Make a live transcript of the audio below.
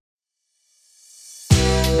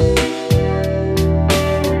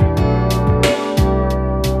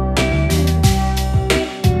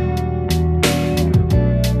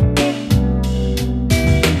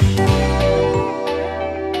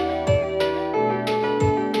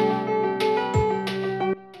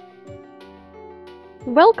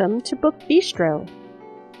Welcome to Book Bistro,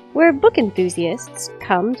 where book enthusiasts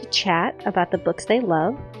come to chat about the books they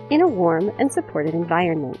love in a warm and supportive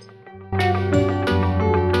environment.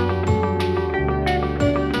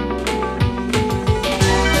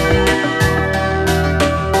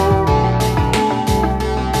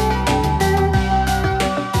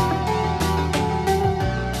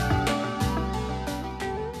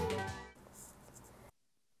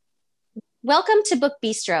 Welcome to Book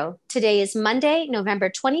Bistro. Today is Monday, November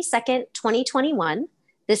 22nd, 2021.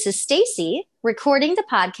 This is Stacy recording the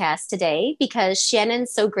podcast today because Shannon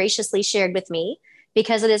so graciously shared with me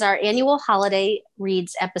because it is our annual holiday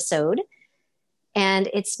reads episode and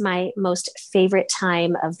it's my most favorite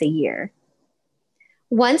time of the year.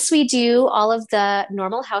 Once we do all of the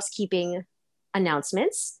normal housekeeping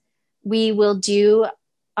announcements, we will do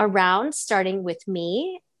a round starting with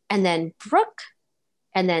me and then Brooke,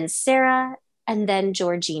 and then Sarah, and then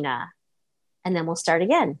Georgina. And then we'll start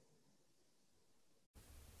again.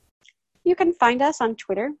 You can find us on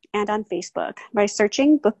Twitter and on Facebook by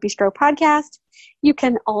searching Book Bistro Podcast. You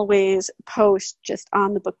can always post just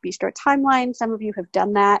on the Book Bistro timeline. Some of you have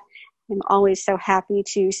done that. I'm always so happy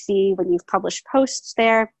to see when you've published posts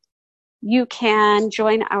there. You can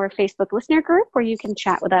join our Facebook listener group where you can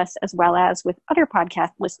chat with us as well as with other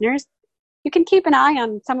podcast listeners. You can keep an eye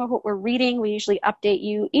on some of what we're reading. We usually update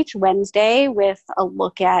you each Wednesday with a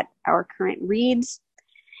look at our current reads.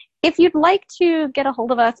 If you'd like to get a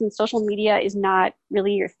hold of us and social media is not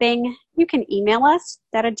really your thing, you can email us.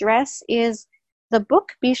 That address is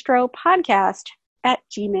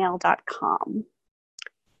thebookbistropodcast@gmail.com.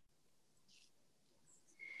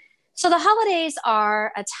 So the holidays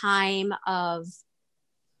are a time of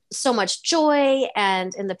so much joy,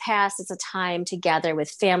 and in the past it's a time to gather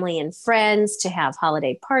with family and friends, to have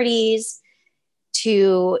holiday parties,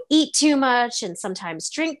 to eat too much and sometimes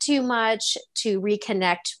drink too much, to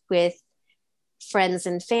reconnect with friends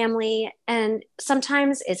and family, and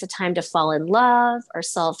sometimes it's a time to fall in love or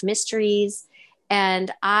solve mysteries.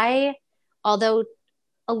 And although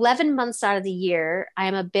 11 months out of the year I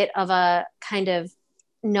am a bit of a kind of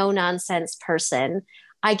no nonsense person,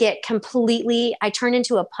 I turn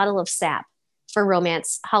into a puddle of sap for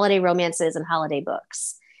holiday romances and holiday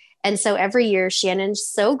books. And so every year, Shannon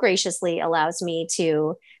so graciously allows me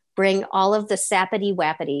to bring all of the sappity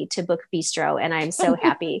wappity to Book Bistro. And I'm so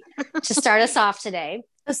happy to start us off today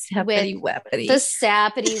The sappity wappity. The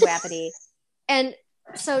sappity wappity. And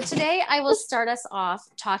so today I will start us off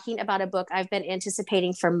talking about a book I've been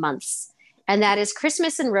anticipating for months. And that is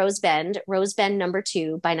Christmas in Rose Bend number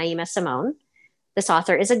 2 by Naima Simone. This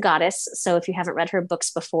author is a goddess, so if you haven't read her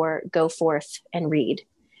books before, go forth and read.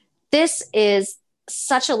 This is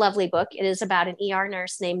such a lovely book. It is about an ER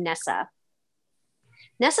nurse named Nessa.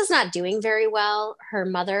 Nessa's not doing very well. Her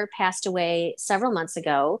mother passed away several months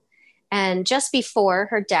ago, and just before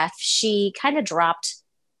her death, she kind of dropped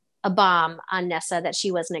a bomb on Nessa that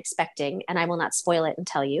she wasn't expecting, and I will not spoil it and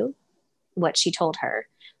tell you what she told her.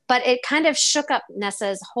 But it kind of shook up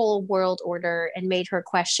Nessa's whole world order and made her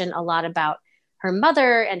question a lot about her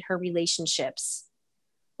mother and her relationships.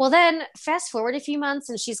 Well, then fast forward a few months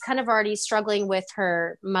and she's kind of already struggling with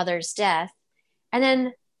her mother's death. And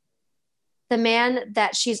then the man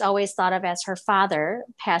that she's always thought of as her father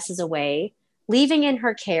passes away, leaving in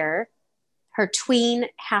her care her tween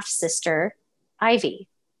half-sister, Ivy.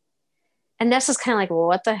 And Nessa's kind of like, well,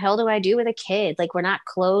 what the hell do I do with a kid? Like, we're not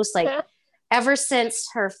close. Like, ever since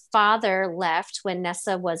her father left when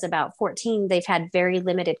Nessa was about 14, they've had very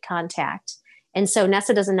limited contact. And so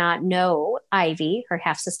Nessa does not know Ivy, her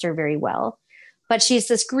half-sister, very well. But she's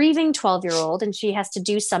this grieving 12-year-old, and she has to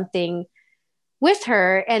do something with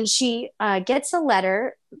her. And she gets a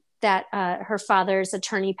letter that her father's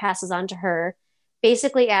attorney passes on to her,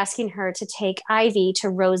 basically asking her to take Ivy to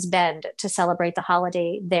Rose Bend to celebrate the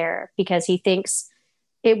holiday there, because he thinks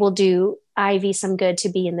it will do Ivy some good to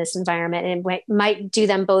be in this environment, and it might do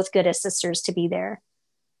them both good as sisters to be there.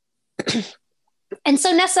 And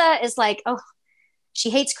so Nessa is like, oh, she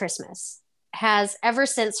hates Christmas, has ever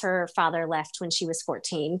since her father left when she was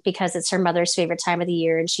 14, because it's her mother's favorite time of the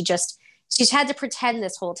year. And she's had to pretend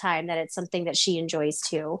this whole time that it's something that she enjoys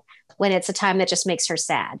too, when it's a time that just makes her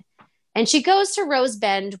sad. And she goes to Rose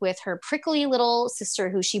Bend with her prickly little sister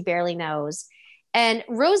who she barely knows. And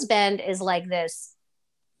Rose Bend is like this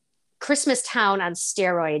Christmas town on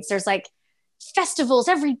steroids. There's like festivals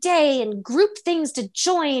every day and group things to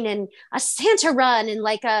join and a Santa run and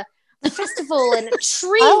like a festival and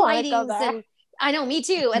tree lightings, and I know, me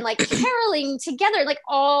too, and like caroling together, like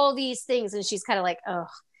all these things. And she's kind of like, oh,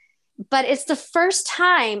 but it's the first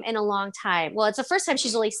time in a long time. Well, it's the first time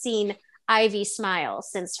she's really seen Ivy smile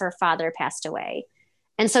since her father passed away.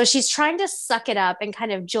 And so she's trying to suck it up and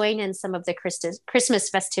kind of join in some of the Christmas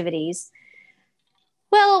festivities.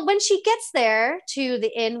 Well, when she gets there to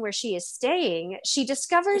the inn where she is staying, she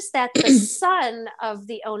discovers that the son of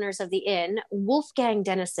the owners of the inn, Wolfgang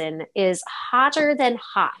Dennison, is hotter than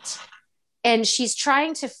hot. And she's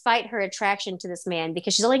trying to fight her attraction to this man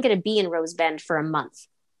because she's only going to be in Rose Bend for a month.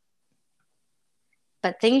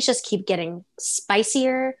 But things just keep getting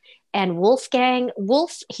spicier. And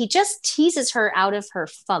he just teases her out of her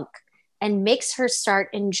funk and makes her start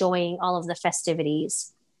enjoying all of the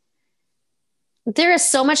festivities. There is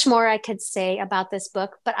so much more I could say about this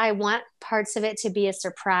book, but I want parts of it to be a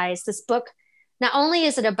surprise. This book, not only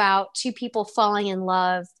is it about two people falling in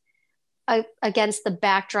love against the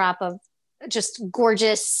backdrop of just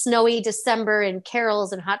gorgeous snowy December and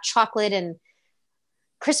carols and hot chocolate and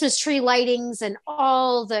Christmas tree lightings and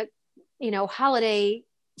all the, holiday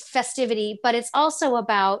festivity, but it's also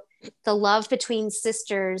about the love between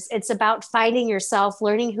sisters. It's about finding yourself,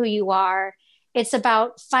 learning who you are. It's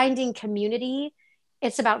about finding community.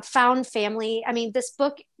 It's about found family. I mean, this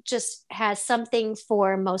book just has something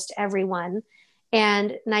for most everyone.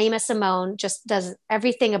 And Naima Simone just does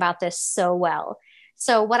everything about this so well.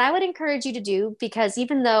 So what I would encourage you to do, because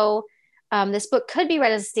even though this book could be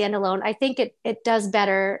read as a standalone, I think it does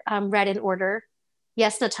better read in order.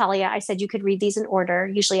 Yes, Natalia, I said you could read these in order.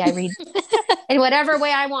 Usually I read in whatever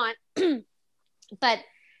way I want. But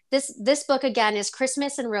this book, again, is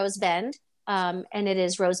Christmas in Rose Bend. And it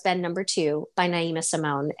is Rose Bend number 2 by Naima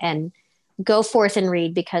Simone. And go forth and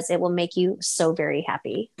read because it will make you so very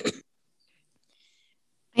happy.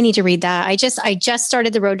 I need to read that. I just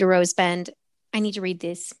started The Road to Rose Bend. I need to read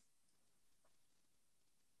this.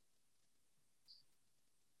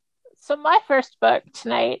 So my first book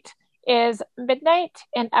tonight is Midnight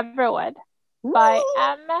in Everwood by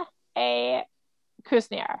M.A.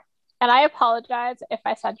 Kuzniar. And I apologize if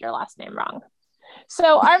I said your last name wrong.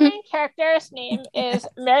 So our main character's name is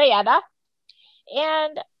Marietta.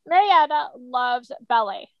 And Marietta loves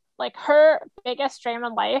ballet. Like, her biggest dream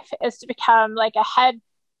in life is to become like a head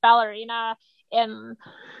ballerina in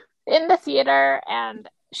the theater, and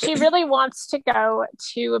she really wants to go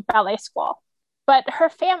to ballet school. But her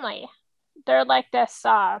family, they're like this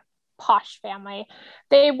posh family.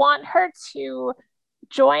 They want her to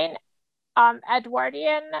join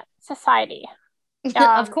Edwardian society.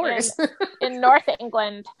 Of course. in North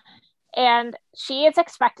England. And she is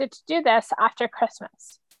expected to do this after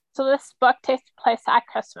Christmas. So this book takes place at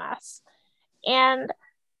Christmas. And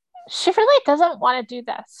she really doesn't want to do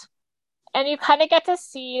this. And you kind of get to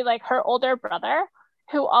see like her older brother,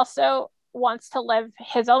 who also wants to live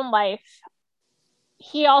his own life.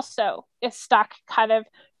 He also is stuck kind of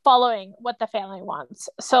following what the family wants.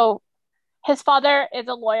 So his father is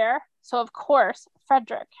a lawyer. So of course,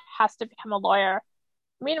 Frederick has to become a lawyer.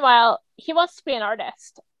 Meanwhile, he wants to be an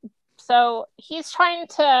artist. So he's trying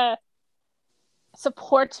to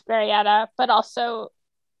support Marietta, but also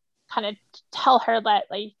kind of tell her that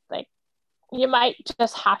like you might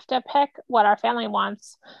just have to pick what our family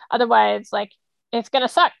wants. Otherwise, like, it's going to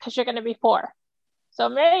suck because you're going to be poor. So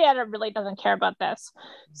Marietta really doesn't care about this.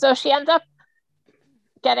 So she ends up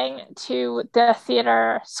getting to the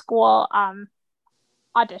theater school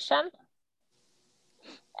audition.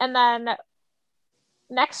 And then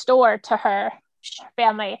next door to her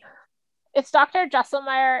family, it's Dr.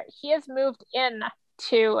 Jesselmeyer. He has moved in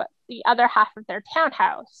to the other half of their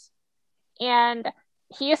townhouse. And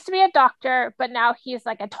he used to be a doctor, but now he's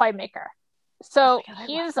like a toy maker. So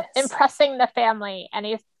he's impressing the family, and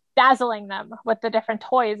he's dazzling them with the different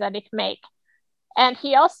toys that he can make. And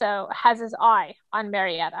he also has his eye on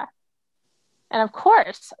Marietta. And of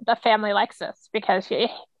course, the family likes this because,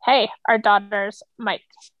 hey, our daughters might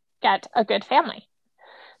get a good family.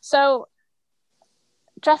 So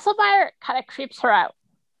Jesselmeyer kind of creeps her out.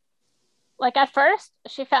 Like, at first,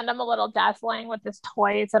 she found him a little dazzling with his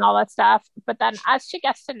toys and all that stuff. But then as she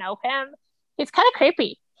gets to know him, he's kind of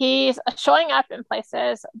creepy. He's showing up in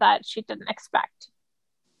places that she didn't expect.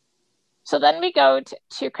 So then we go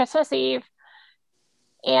to Christmas Eve,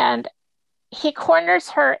 and he corners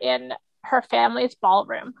her in her family's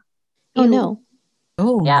ballroom. Oh, no.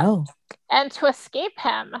 Oh, yeah. no. And to escape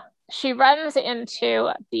him, she runs into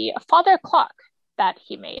the father clock that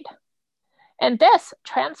he made. And this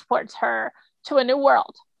transports her to a new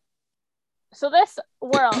world. So this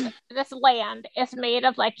world, this land is made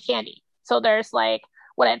of like candy. So there's like,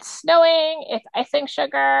 when it's snowing, it's icing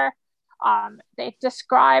sugar. They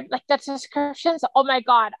describe like the descriptions. Oh my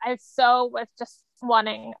God, I was just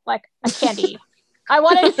wanting like a candy. I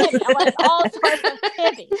wanted all sorts of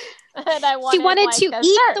candy. And She wanted like, to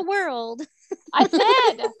eat the world. I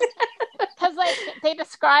did. Because like they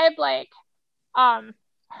describe like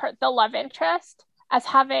the love interest as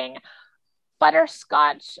having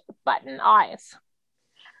butterscotch button eyes.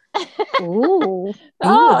 Ooh.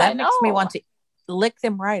 Oh, that I makes me know. want to lick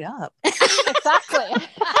them right up. Exactly.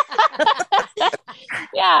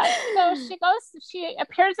 Yeah. So she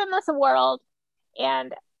appears in this world,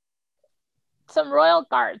 and some royal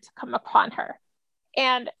guards come upon her,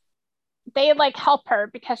 and they like help her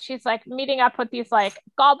because she's like meeting up with these like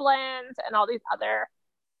goblins and all these other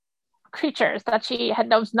creatures that she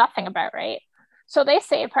knows nothing about, right? So they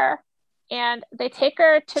save her and they take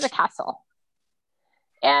her to the castle.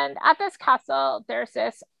 And at this castle, there's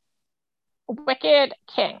this wicked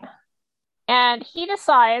king. And he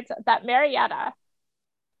decides that Marietta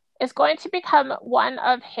is going to become one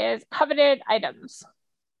of his coveted items.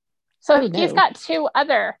 So he's got two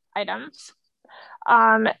other items.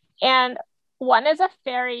 And one is a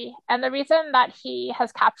fairy. And the reason that he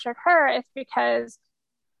has captured her is because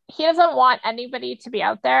he doesn't want anybody to be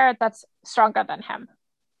out there that's stronger than him.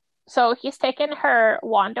 So he's taken her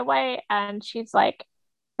wand away and she's like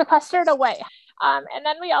sequestered away. And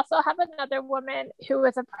then we also have another woman who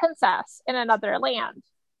is a princess in another land.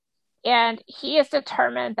 And he is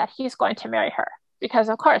determined that he's going to marry her because,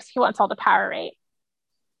 of course, he wants all the power, right?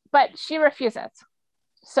 But she refuses.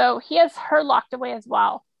 So he has her locked away as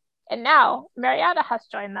well. And now Marietta has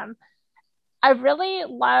joined them. I really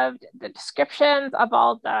loved the descriptions of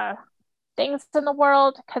all the things in the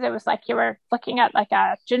world because it was like you were looking at like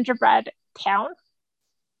a gingerbread town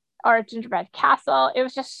or a gingerbread castle. It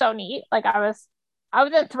was just so neat. Like I was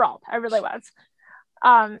enthralled. I really was.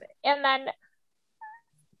 And then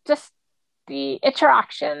just the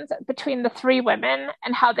interactions between the three women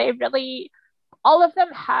and how they really, all of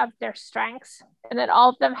them have their strengths and then all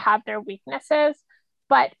of them have their weaknesses,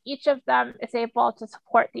 but each of them is able to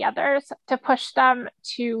support the others to push them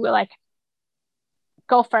to like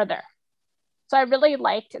go further. So I really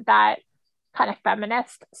liked that kind of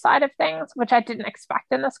feminist side of things, which I didn't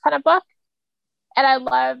expect in this kind of book. And I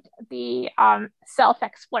loved the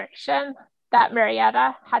self-exploration that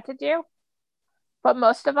Marietta had to do. But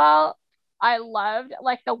most of all, I loved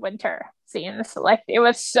like the winter scenes. Like it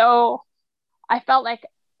was so, I felt like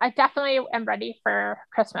I definitely am ready for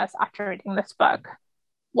Christmas after reading this book.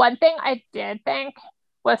 One thing I did think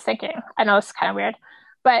was thinking, I know it's kind of weird,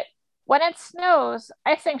 but when it snows,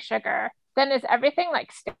 icing sugar, then is everything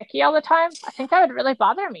like sticky all the time? I think that would really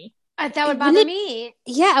bother me. That would bother me.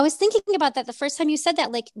 Yeah, I was thinking about that the first time you said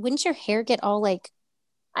that. Like, wouldn't your hair get all like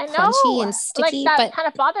I know, crunchy and sticky? Like that but kind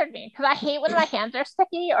of bothered me because I hate when my hands are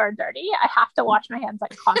sticky or dirty. I have to wash my hands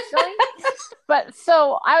like constantly. But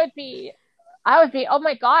so I would be, oh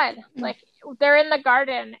my God, like they're in the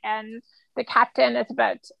garden and the captain is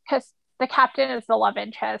because the captain is the love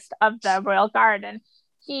interest of the royal guard and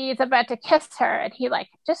he's about to kiss her and he like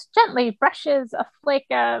just gently brushes a flake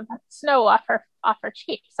of snow off her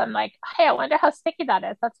cheeks. I'm like, hey, I wonder how sticky that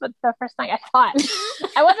is. That's what the first thing I thought.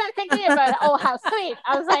 I wasn't thinking about, oh, how sweet.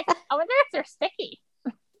 I was like, I wonder if they're sticky.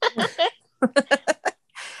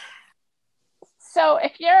 So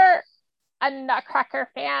if you're a Nutcracker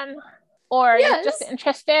fan or you're just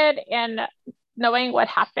interested in knowing what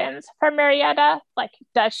happens for Marietta, like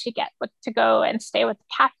does she get to go and stay with the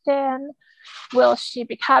captain? Will she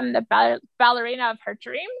become the ballerina of her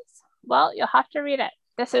dreams? Well, you'll have to read it.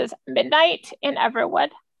 This is Midnight in Everwood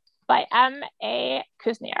by M.A.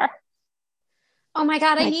 Kuznier. Oh my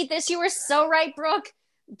God, I need this. You were so right, Brooke.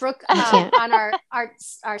 Brooke on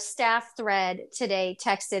our staff thread today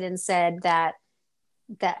texted and said that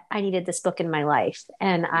I needed this book in my life.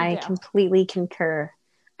 And I completely concur.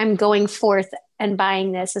 I'm going forth and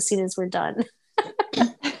buying this as soon as we're done.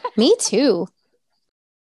 Me too.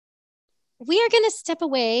 We are going to step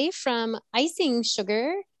away from icing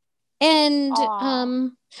sugar and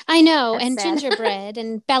I know, and sad. gingerbread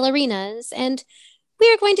and ballerinas, and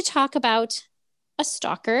we are going to talk about a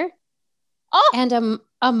stalker and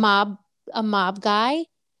a mob guy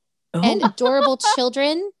and adorable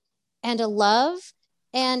children and a love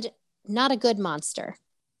and not a good monster.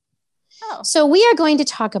 So we are going to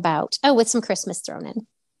talk about with some Christmas thrown in.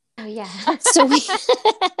 Oh yeah. So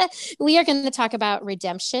we are going to talk about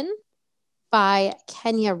Redemption by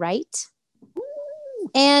Kenya Wright.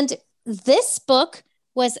 And this book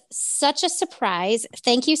was such a surprise.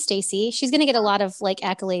 Thank you, Stacy. She's going to get a lot of like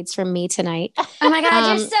accolades from me tonight. Oh my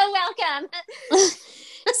God, you're so welcome.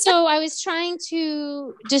 So I was trying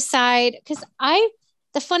to decide because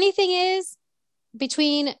the funny thing is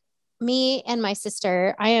between me and my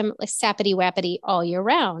sister, I am like sappity wappity all year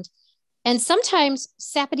round. And sometimes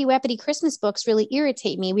sappity wappity Christmas books really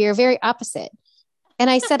irritate me. We are very opposite. And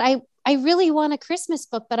I said, I really want a Christmas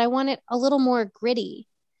book, but I want it a little more gritty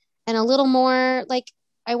and a little more like,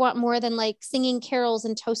 I want more than like singing carols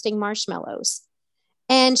and toasting marshmallows.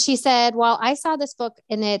 And she said, well, I saw this book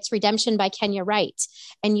and it's Redemption by Kenya Wright,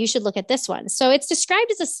 and you should look at this one. So it's described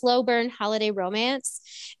as a slow burn holiday romance.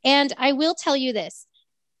 And I will tell you this,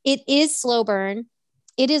 it is slow burn.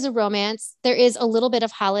 It is a romance. There is a little bit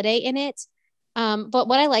of holiday in it. But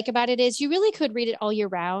what I like about it is you really could read it all year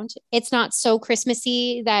round. It's not so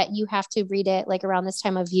Christmassy that you have to read it like around this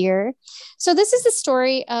time of year. So this is the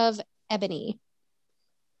story of Ebony.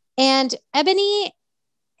 And Ebony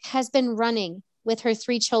has been running with her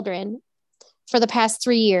 3 children for the past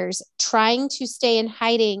 3 years, trying to stay in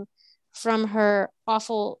hiding from her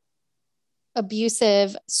awful,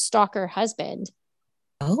 abusive stalker husband.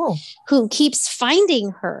 Oh. Who keeps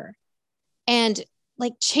finding her and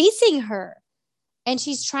like chasing her. And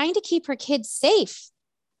she's trying to keep her kids safe.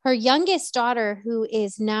 Her youngest daughter, who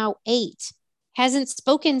is now 8, hasn't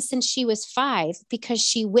spoken since she was 5 because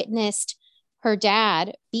she witnessed her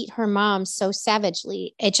dad beat her mom so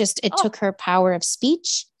savagely. It took her power of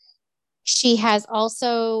speech. She has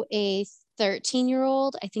also a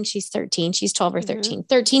 13-year-old. I think she's 13. She's 12 or 13.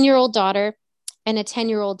 13-year-old daughter and a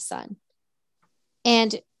 10-year-old son.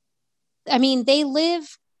 And I mean, they live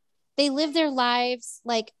their lives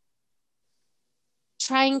like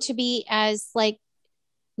trying to be as like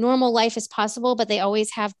normal life as possible, but they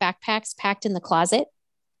always have backpacks packed in the closet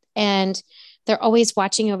and they're always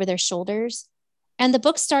watching over their shoulders. And the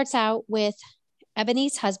book starts out with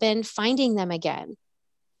Ebony's husband finding them again.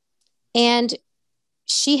 And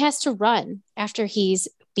she has to run after he's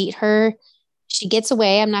beat her. She gets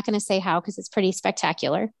away. I'm not going to say how because it's pretty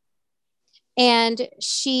spectacular. And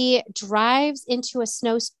she drives into a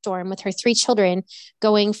snowstorm with her 3 children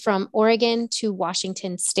going from Oregon to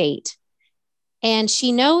Washington State. And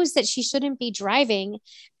she knows that she shouldn't be driving.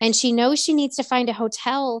 And she knows she needs to find a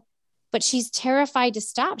hotel, but she's terrified to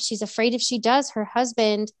stop. She's afraid if she does, her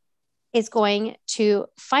husband is going to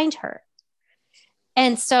find her.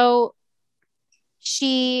 And so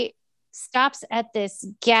she stops at this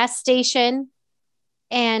gas station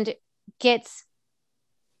and gets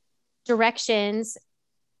directions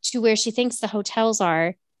to where she thinks the hotels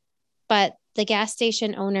are, but the gas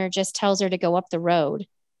station owner just tells her to go up the road.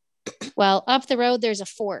 Well, up the road, there's a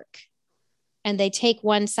fork, and they take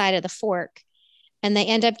one side of the fork, and they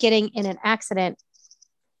end up getting in an accident,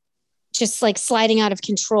 just like sliding out of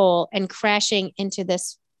control and crashing into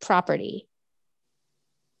this property.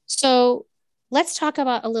 So let's talk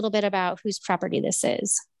about a little bit about whose property this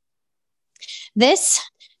is. This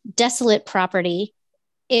desolate property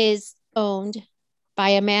is owned by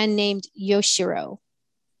a man named Yoshiro.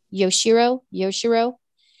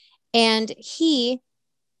 And he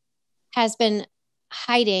has been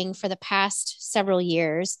hiding for the past several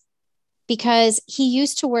years because he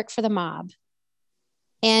used to work for the mob.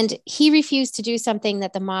 And he refused to do something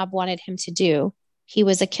that the mob wanted him to do. He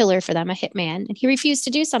was a killer for them, a hitman. And he refused to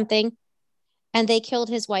do something, and they killed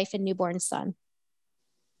his wife and newborn son.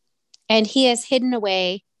 And he has hidden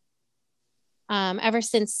away ever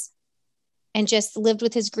since and just lived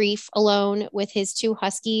with his grief alone with his 2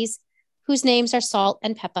 huskies, whose names are Salt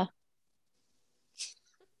and Peppa.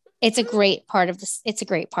 It's a great part of this. It's a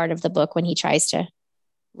great part of the book when he tries to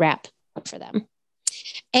rap for them.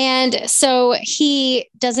 And so he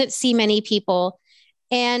doesn't see many people,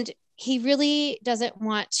 and he really doesn't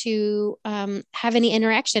want to have any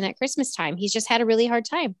interaction at Christmas time. He's just had a really hard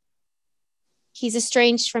time. He's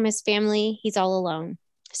estranged from his family. He's all alone.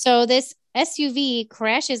 So this SUV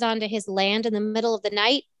crashes onto his land in the middle of the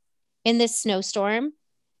night in this snowstorm.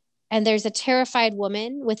 And there's a terrified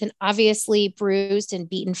woman with an obviously bruised and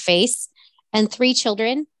beaten face and 3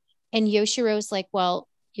 children. And Yoshiro's like, well,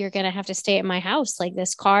 you're going to have to stay at my house. Like,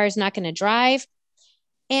 this car is not going to drive.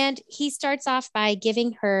 And he starts off by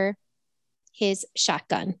giving her his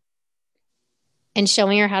shotgun and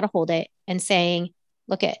showing her how to hold it and saying,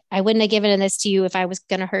 look, I wouldn't have given this to you if I was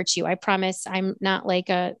going to hurt you. I promise I'm not like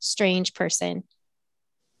a strange person.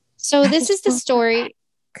 So this is the story.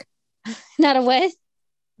 Not a what?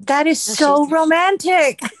 That is so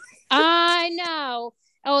romantic. I know.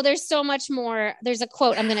 Oh, there's so much more. There's a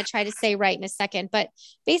quote I'm going to try to say right in a second. But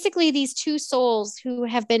basically, these 2 souls who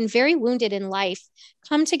have been very wounded in life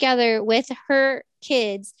come together with her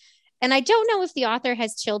kids. And I don't know if the author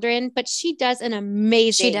has children, but she does an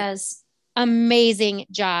amazing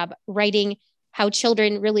job writing how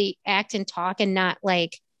children really act and talk and not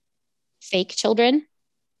like fake children.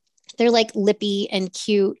 They're like lippy and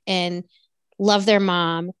cute and love their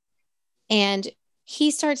mom. And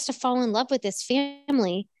he starts to fall in love with this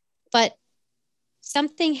family, but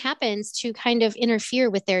something happens to kind of interfere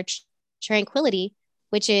with their tranquility,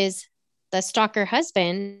 which is the stalker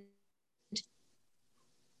husband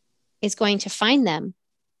is going to find them.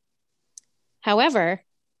 However,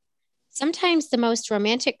 sometimes the most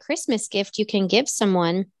romantic Christmas gift you can give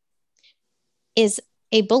someone is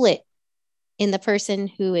a bullet in the person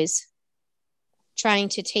who is trying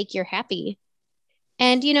to take your happy.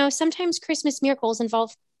 And, sometimes Christmas miracles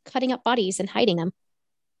involve cutting up bodies and hiding them.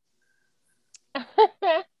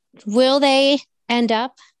 Will they end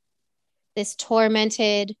up this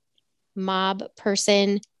tormented mob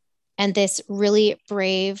person and this really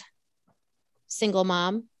brave single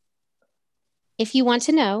mom? If you want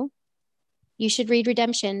to know, you should read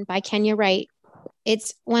Redemption by Kenya Wright.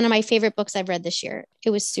 It's one of my favorite books I've read this year. It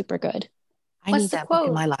was super good. I need that book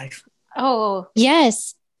in my life. Oh,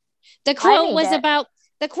 yes. The quote was about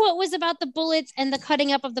the bullets and the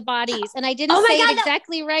cutting up of the bodies. And I didn't say it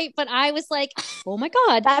exactly right, but I was like, oh my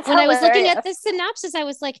God. When I was looking at the synopsis, I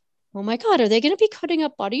was like, oh my God, are they going to be cutting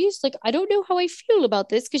up bodies? Like, I don't know how I feel about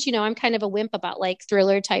this because, I'm kind of a wimp about like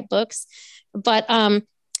thriller type books. But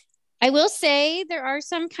I will say there are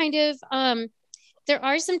some kind of, there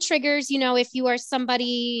are some triggers, if you are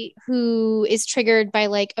somebody who is triggered by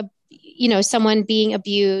like, someone being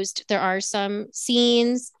abused, there are some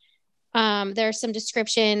scenes, there's some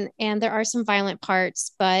description, and there are some violent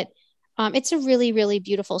parts, but it's a really, really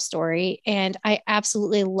beautiful story. And I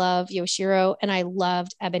absolutely love Yoshiro, and I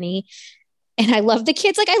loved Ebony, and I loved the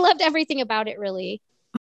kids. Like, I loved everything about it, really.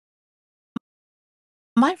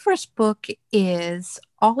 My first book is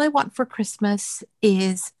All I Want for Christmas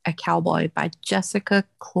is a Cowboy by Jessica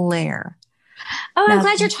Clare. Oh, I'm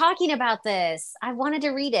glad you're talking about this. I wanted to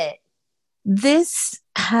read it. This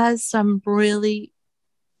has some really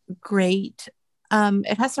great,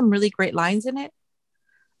 it has some really great lines in it.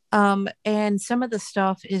 And some of the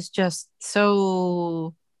stuff is just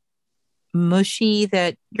so mushy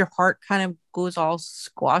that your heart kind of goes all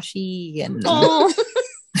squashy and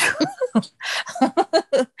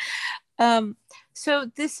so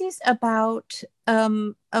this is about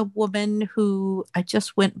a woman who I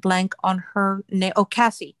just went blank on her name. Oh,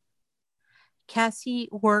 Cassie. Cassie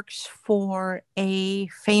works for a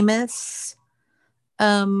famous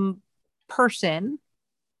person,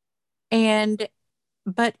 her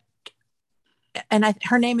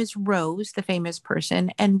name is Rose, the famous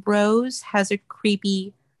person, and Rose has a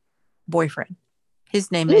creepy boyfriend.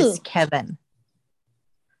 His name is Kevin.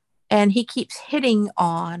 And he keeps hitting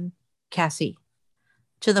on Cassie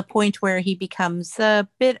to the point where he becomes a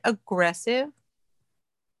bit aggressive,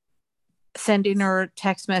 sending her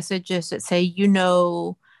text messages that say,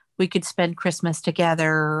 we could spend Christmas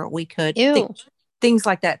together. We could things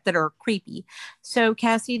like that are creepy. So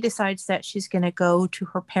Cassie decides that she's going to go to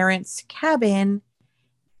her parents' cabin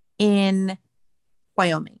in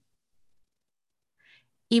Wyoming.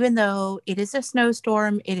 Even though it is a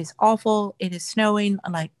snowstorm, it is awful, it is snowing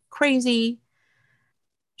like crazy,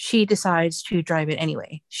 she decides to drive it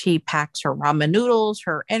anyway. She packs her ramen noodles,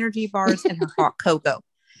 her energy bars, and her hot cocoa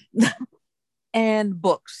and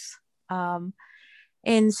books.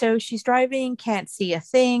 And so she's driving, can't see a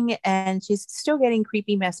thing, and she's still getting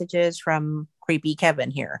creepy messages from creepy Kevin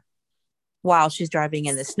here while she's driving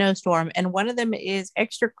in the snowstorm. And one of them is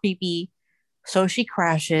extra creepy. So she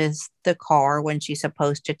crashes the car when she's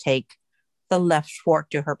supposed to take the left fork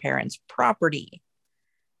to her parents' property.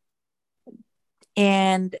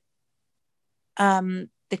 And the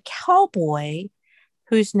cowboy,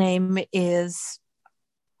 whose name is,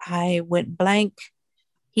 I went blank,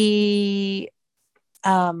 he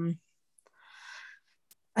I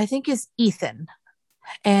think is Ethan.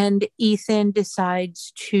 And Ethan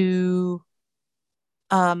decides to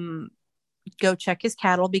go check his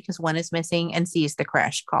cattle because one is missing and sees the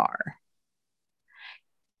crashed car.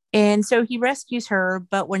 And so he rescues her,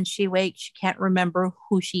 but when she wakes, she can't remember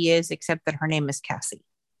who she is except that her name is Cassie.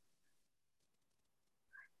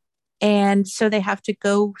 And so they have to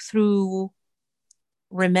go through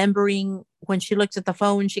remembering. When she looks at the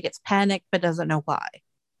phone, she gets panicked but doesn't know why.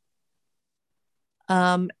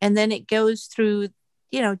 And then it goes through,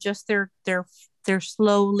 just their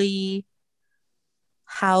slowly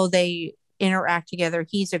how they interact together.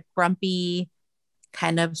 He's a grumpy,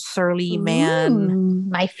 kind of surly man.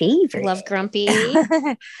 My favorite. Love grumpy.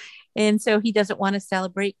 And so he doesn't want to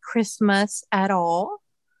celebrate Christmas at all.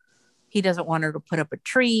 He doesn't want her to put up a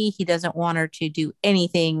tree. He doesn't want her to do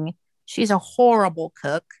anything. She's a horrible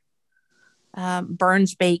cook.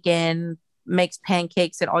 Burns bacon, makes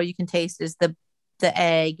pancakes that all you can taste is the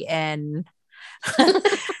egg, and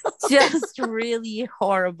just really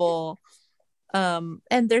horrible. And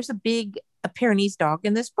there's a big a Pyrenees dog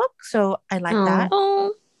in this book, so I like that.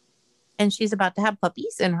 Oh. And she's about to have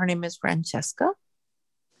puppies, and her name is Francesca.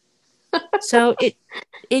 So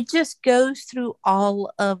it just goes through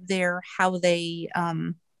all of their how does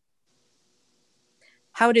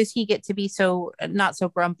he get to be so not so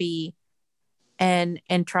grumpy and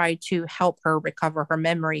try to help her recover her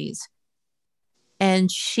memories.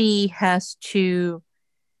 And she has to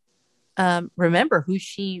remember who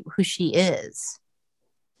she is.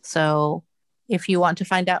 So if you want to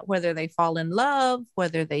find out whether they fall in love,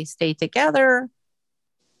 whether they stay together,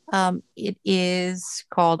 it is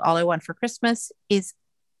called All I Want for Christmas is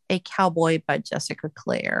a Cowboy by Jessica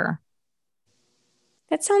Clare.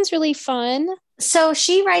 That sounds really fun. So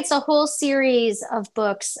she writes a whole series of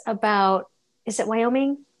books about, is it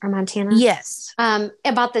Wyoming or Montana? Yes.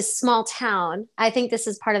 About this small town. I think this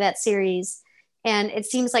is part of that series. And it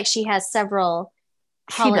seems like she has several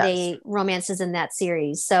holiday romances in that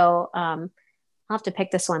series. So I'll have to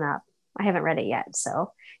pick this one up. I haven't read it yet.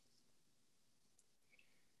 So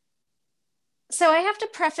I have to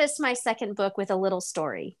preface my second book with a little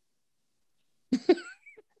story.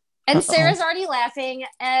 And Sarah's already laughing,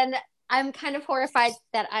 and I'm kind of horrified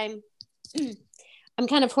that I'm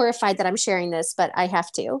sharing this, but I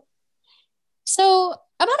have to. So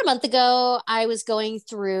about a month ago, I was going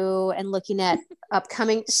through and looking at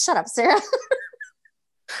upcoming. Shut up, Sarah.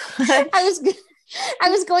 I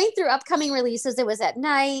was going through upcoming releases. It was at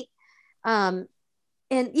night, and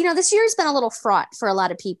this year has been a little fraught for a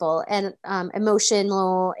lot of people, and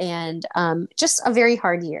emotional, and just a very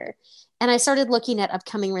hard year. And I started looking at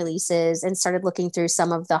upcoming releases and started looking through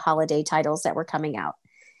some of the holiday titles that were coming out.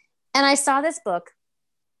 And I saw this book,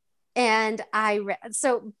 and I read.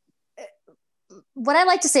 So what I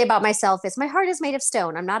like to say about myself is my heart is made of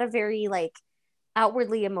stone. I'm not a very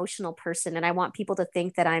outwardly emotional person, and I want people to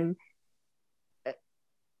think that I'm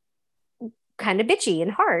kind of bitchy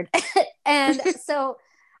and hard. And so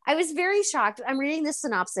I was very shocked. I'm reading this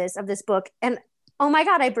synopsis of this book, and oh my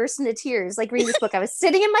God, I burst into tears reading this book. I was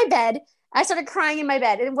sitting in my bed. I started crying in my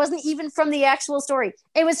bed. And it wasn't even from the actual story.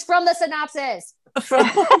 It was from the synopsis. And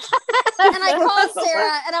I called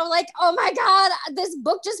Sarah, and I was like, oh my God, this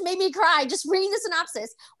book just made me cry just reading the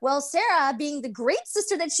synopsis. Well, Sarah, being the great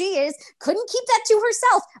sister that she is, couldn't keep that to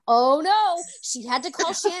herself. Oh no, she had to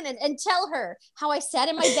call Shannon and tell her how I sat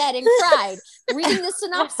in my bed and cried reading the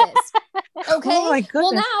synopsis. Okay. Oh my goodness.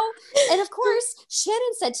 Well, now, and of course,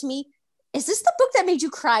 Shannon said to me, is this the book that made you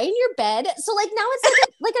cry in your bed? So now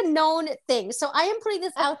it's like a known thing. So I am putting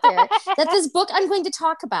this out there that this book I'm going to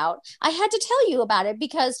talk about, I had to tell you about it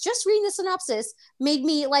because just reading the synopsis made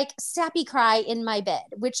me sappy cry in my bed,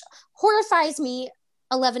 which horrifies me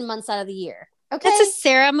 11 months out of the year. Okay. That's a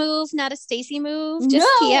Sarah move, not a Stacy move. Just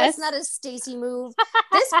no, PS. It's not a Stacy move.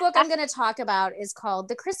 This book I'm going to talk about is called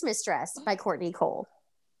The Christmas Dress by Courtney Cole.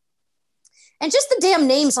 And just the damn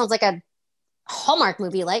name sounds like a Hallmark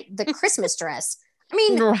movie, like The Christmas Dress. I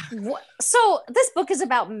mean, so this book is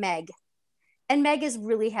about Meg, and Meg is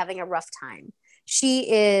really having a rough time. She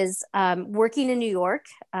is working in New York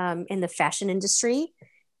in the fashion industry,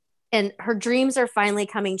 and her dreams are finally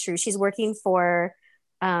coming true. She's working for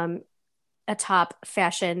a top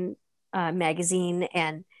fashion magazine,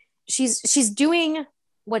 and she's doing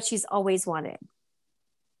what she's always wanted.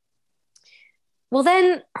 Well,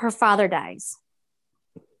 then her father dies.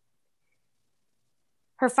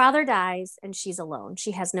 Her father dies, and she's alone.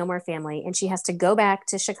 She has no more family, and she has to go back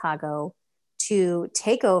to Chicago to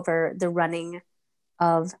take over the running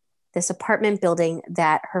of this apartment building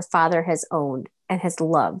that her father has owned and has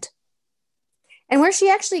loved, and where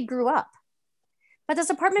she actually grew up. But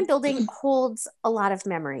this apartment building holds a lot of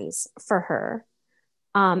memories for her.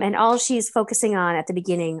 And all she's focusing on at the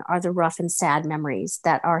beginning are the rough and sad memories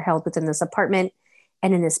that are held within this apartment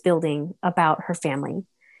and in this building about her family.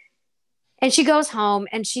 And she goes home,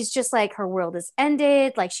 and she's just her world is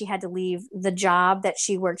ended. She had to leave the job that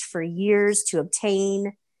she worked for years to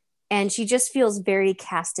obtain. And she just feels very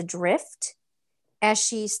cast adrift as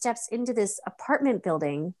she steps into this apartment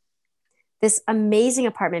building, this amazing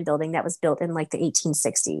apartment building that was built in the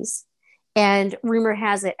 1860s. And rumor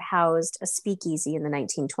has it housed a speakeasy in the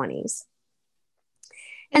 1920s.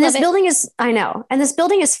 And this building is, I know, and this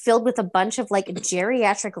building is filled with a bunch of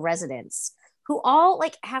geriatric residents who all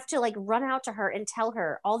have to run out to her and tell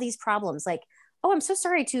her all these problems. Oh, I'm so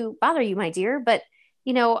sorry to bother you, my dear, but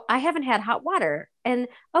I haven't had hot water, and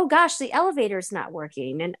oh gosh, the elevator's not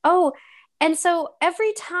working. And so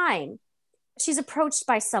every time she's approached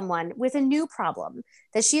by someone with a new problem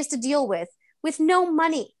that she has to deal with no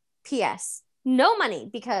money, P.S., no money,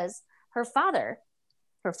 because her father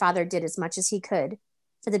did as much as he could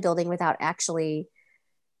for the building without actually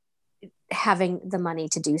having the money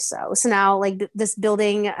to do so. So now, like this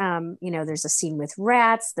building, there's a scene with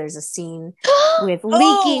rats. There's a scene with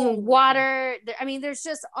leaking water. I mean, there's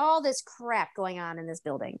just all this crap going on in this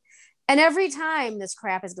building. And every time this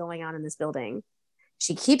crap is going on in this building,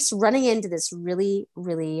 she keeps running into this really,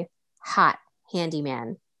 really hot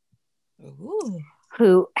handyman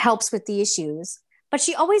who helps with the issues. But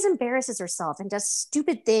she always embarrasses herself and does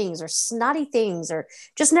stupid things or snotty things or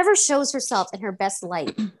just never shows herself in her best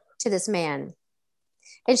light to this man.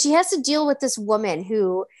 And she has to deal with this woman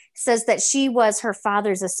who says that she was her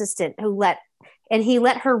father's assistant he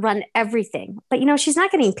let her run everything. But, she's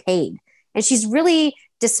not getting paid. And she's really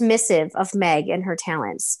dismissive of Meg and her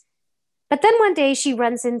talents. But then one day she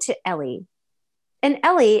runs into Ellie. And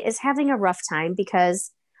Ellie is having a rough time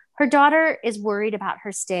because her daughter is worried about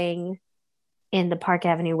her staying in the Park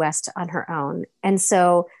Avenue West on her own. And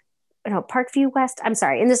so, Parkview West, I'm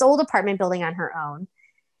sorry, in this old apartment building on her own.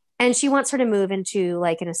 And she wants her to move into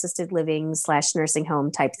like an assisted living / nursing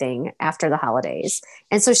home type thing after the holidays.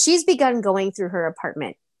 And so she's begun going through her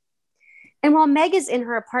apartment. And while Meg is in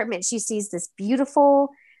her apartment, she sees this beautiful,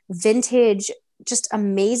 vintage, just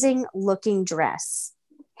amazing looking dress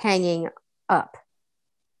hanging up.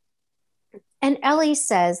 And Ellie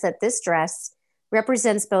says that this dress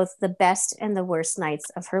represents both the best and the worst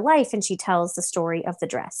nights of her life. And she tells the story of the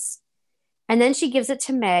dress. And then she gives it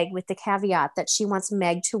to Meg with the caveat that she wants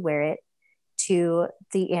Meg to wear it to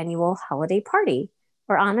the annual holiday party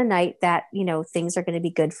or on a night that, things are going to be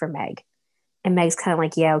good for Meg. And Meg's kind of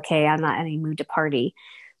like, yeah, okay, I'm not in any mood to party.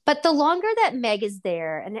 But the longer that Meg is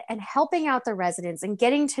there and helping out the residents and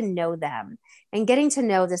getting to know them and getting to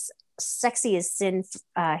know this sexy as sin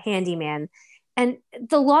handyman, and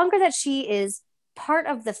the longer that she is part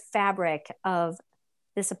of the fabric of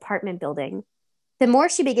this apartment building, the more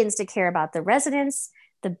she begins to care about the residents,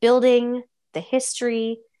 the building, the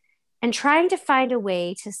history, and trying to find a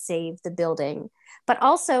way to save the building. But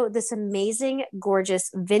also this amazing,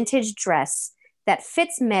 gorgeous vintage dress that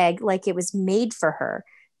fits Meg like it was made for her.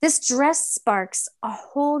 This dress sparks a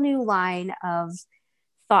whole new line of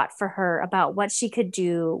thought for her about what she could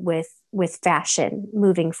do with fashion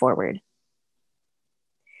moving forward.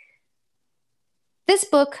 This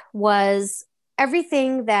book was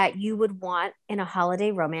everything that you would want in a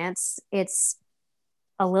holiday romance. It's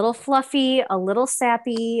a little fluffy, a little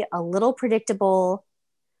sappy, a little predictable,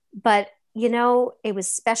 but it was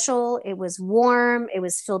special. It was warm. It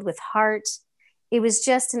was filled with heart. It was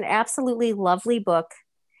just an absolutely lovely book.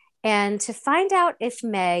 And to find out if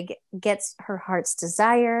Meg gets her heart's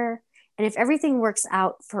desire and if everything works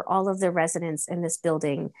out for all of the residents in this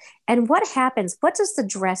building and what happens, what does the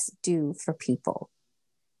dress do for people?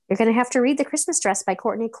 You're going to have to read The Christmas Dress by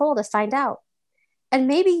Courtney Cole to find out. And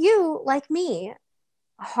maybe you, like me,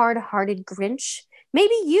 a hard-hearted Grinch,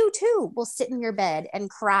 maybe you too will sit in your bed and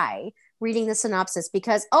cry reading the synopsis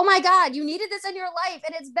because, oh my God, you needed this in your life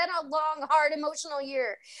and it's been a long, hard, emotional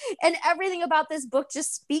year. And everything about this book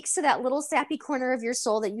just speaks to that little sappy corner of your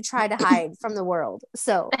soul that you try to hide from the world.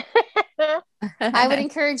 So I would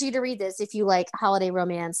encourage you to read this if you like holiday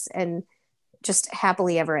romance and just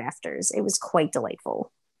happily ever afters. It was quite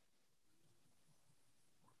delightful.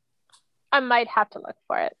 I might have to look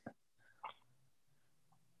for it.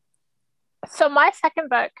 So my second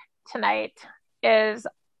book tonight is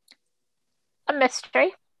a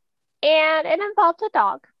mystery, and it involved a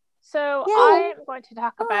dog. So I'm going to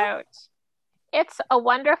talk about It's a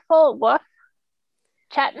Wonderful Woof,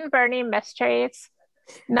 Chet and Bernie Mysteries,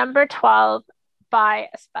 number 12 by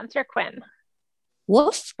Spencer Quinn.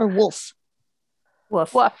 Woof or wolf?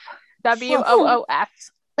 Woof. Woof. WOOF.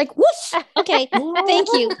 Like woof. Okay. Thank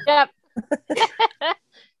you. Yep.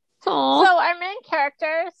 So Aww. our main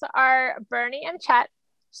characters are Bernie and Chet.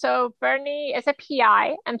 So Bernie is a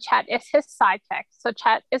PI and Chet is his sidekick. So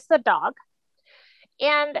Chet is the dog.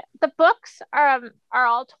 And the books are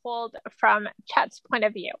all told from Chet's point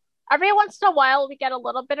of view. Every once in a while we get a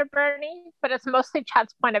little bit of Bernie, but it's mostly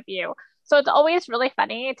Chet's point of view. So it's always really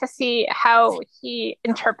funny to see how he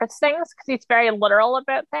interprets things because he's very literal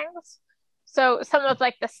about things. So some of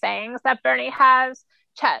like the sayings that Bernie has,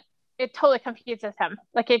 Chet, it totally confuses him.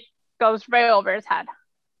 Like it goes right over his head.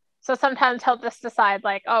 So sometimes he'll just decide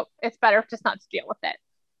like, oh, it's better just not to deal with it.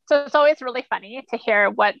 So it's always really funny to hear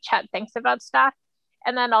what Chet thinks about stuff.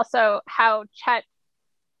 And then also how Chet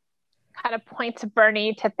kind of points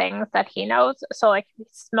Bernie to things that he knows. So like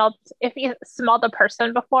if he smelled a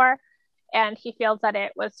person before and he feels that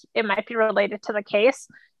it might be related to the case,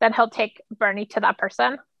 then he'll take Bernie to that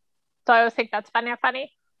person. So I always think that's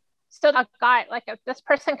funny. So the guy, like if this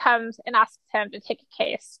person comes and asks him to take a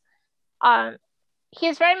case,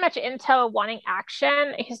 he's very much into wanting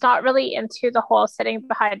action. He's not really into the whole sitting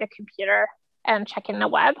behind a computer and checking the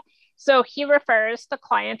web. So he refers the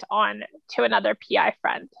client on to another PI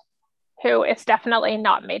friend who is definitely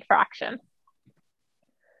not made for action.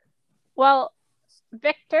 Well,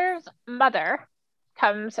 Victor's mother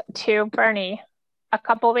comes to Bernie a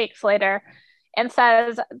couple weeks later and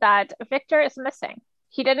says that Victor is missing.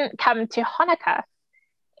 He didn't come to Hanukkah,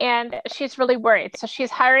 and she's really worried. So she's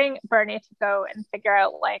hiring Bernie to go and figure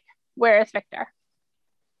out, like, where is Victor?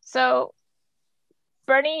 So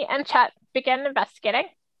Bernie and Chet begin investigating,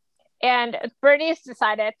 and Bernie's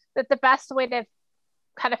decided that the best way to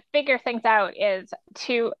kind of figure things out is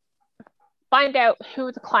to find out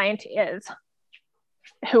who the client is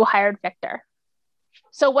who hired Victor.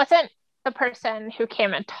 So it wasn't the person who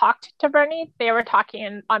came and talked to Bernie. They were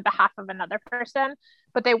talking on behalf of another person,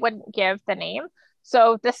 but they wouldn't give the name.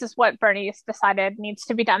 So this is what Bernie's decided needs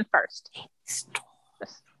to be done first.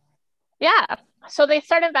 Yeah. So they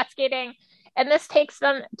start investigating, and this takes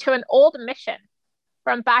them to an old mission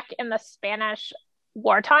from back in the Spanish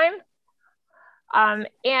wartime.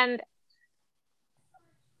 And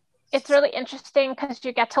it's really interesting because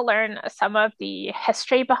you get to learn some of the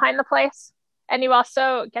history behind the place. And you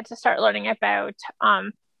also get to start learning about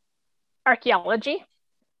archaeology.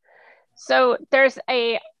 So there's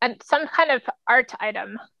some kind of art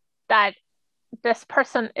item that this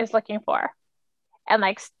person is looking for. And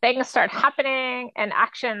like things start happening and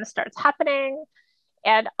action starts happening.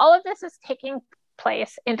 And all of this is taking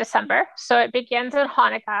place in December. So it begins in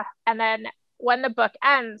Hanukkah. And then when the book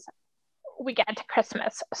ends, we get to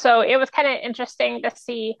Christmas. So it was kind of interesting to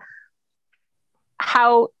see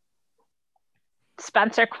how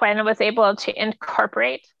Spencer Quinn was able to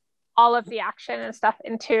incorporate all of the action and stuff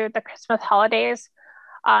into the Christmas holidays.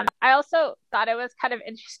 I also thought it was kind of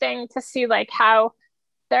interesting to see like how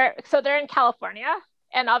they're in California,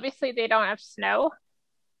 and obviously they don't have snow.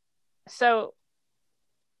 So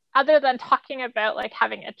other than talking about like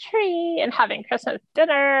having a tree and having Christmas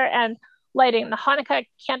dinner and lighting the Hanukkah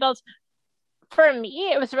candles, for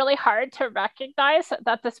me, it was really hard to recognize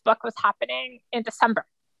that this book was happening in December,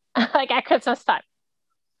 like at Christmas time,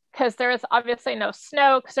 because there was obviously no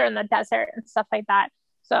snow because they're in the desert and stuff like that.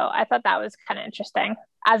 So I thought that was kind of interesting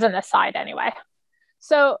as an aside anyway.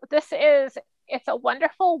 So It's a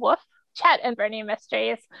Wonderful Woof, Chet and Bernie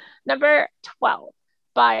Mysteries, number 12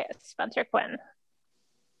 by Spencer Quinn.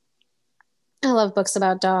 I love books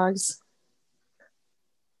about dogs.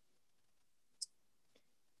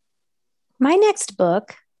 My next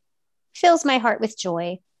book fills my heart with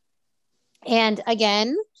joy. And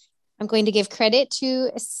again, I'm going to give credit to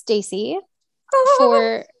Stacy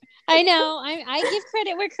for, I know, I give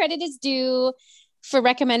credit where credit is due for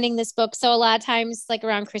recommending this book. So a lot of times, like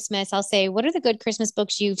around Christmas, I'll say, what are the good Christmas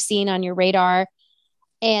books you've seen on your radar?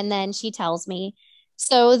 And then she tells me.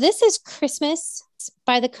 So this is Christmas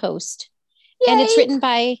by the Coast. Yay! And it's written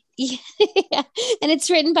by, and it's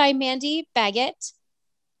written by Mandy Baggett.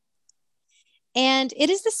 And it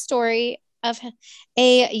is the story of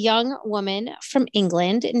a young woman from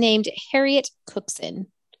England named Harriet Cookson.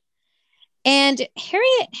 And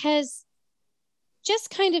Harriet has just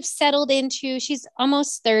kind of settled into, she's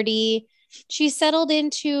almost 30. She's settled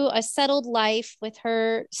into a settled life with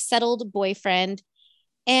her settled boyfriend.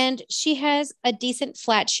 And she has a decent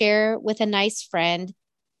flat share with a nice friend.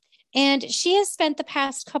 And she has spent the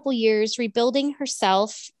past couple years rebuilding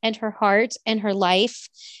herself and her heart and her life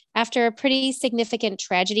after a pretty significant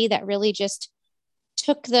tragedy that really just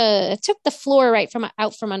took the floor right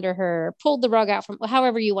out from under her, pulled the rug out from,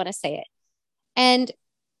 however you want to say it. And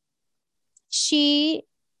she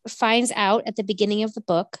finds out at the beginning of the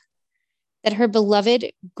book that her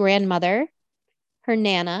beloved grandmother, her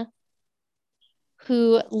Nana,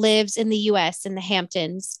 who lives in the US in the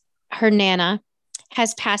Hamptons, her Nana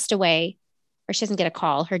has passed away, or she doesn't get a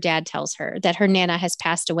call. Her dad tells her that her Nana has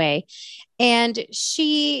passed away. And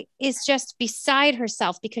she is just beside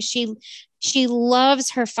herself because she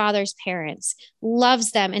loves her father's parents,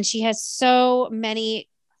 loves them. And she has so many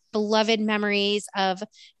beloved memories of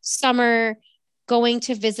summer going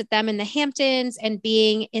to visit them in the Hamptons and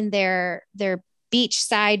being in their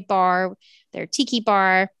beachside bar, their tiki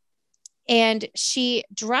bar. And she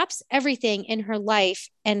drops everything in her life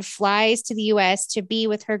and flies to the US to be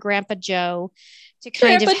with her Grandpa Joe to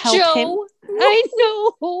kind of help him. I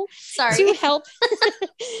know. Sorry.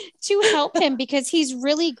 To help him because he's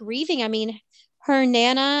really grieving. I mean, her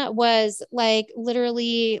Nana was like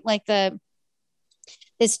literally like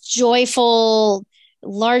this joyful,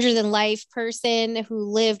 larger than life person who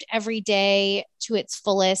lived every day to its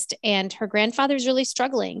fullest. And her grandfather's really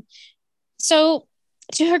struggling. So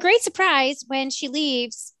to her great surprise, when she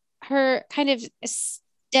leaves, her kind of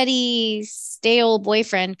steady, stale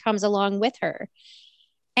boyfriend comes along with her.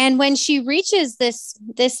 And when she reaches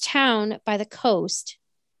this town by the coast,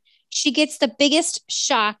 she gets the biggest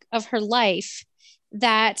shock of her life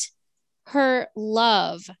that her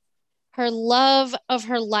love of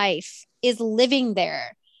her life is living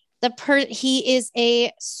there. He is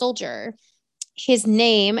a soldier. His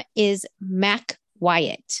name is Mac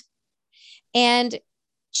Wyatt. And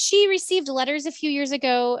she received letters a few years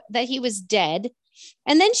ago that he was dead.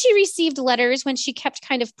 And then she received letters when she kept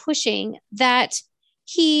kind of pushing that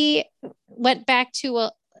he went back to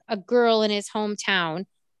a girl in his hometown.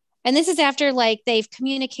 And this is after like they've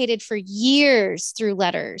communicated for years through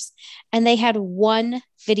letters, and they had one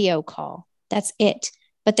video call. That's it.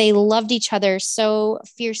 But they loved each other so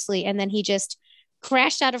fiercely. And then he just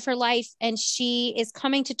crashed out of her life. And she is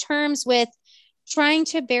coming to terms with trying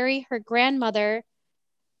to bury her grandmother,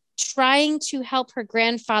 trying to help her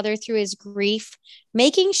grandfather through his grief,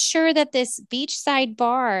 making sure that this beachside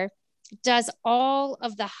bar does all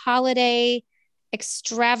of the holiday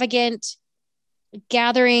extravagant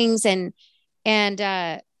gatherings and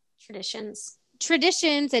traditions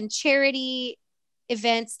and charity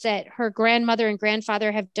events that her grandmother and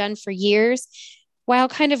grandfather have done for years, while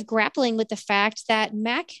kind of grappling with the fact that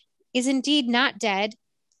Mac is indeed not dead,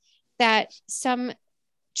 that some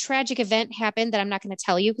tragic event happened that I'm not going to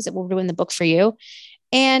tell you because it will ruin the book for you,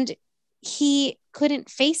 and he couldn't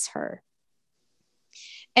face her.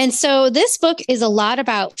 And so this book is a lot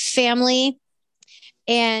about family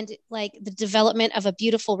and like the development of a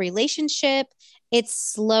beautiful relationship. It's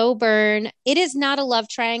slow burn. It is not a love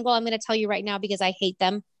triangle. I'm going to tell you right now because I hate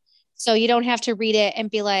them. So you don't have to read it and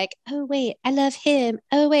be like, oh, wait, I love him.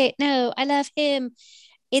 Oh, wait, no, I love him.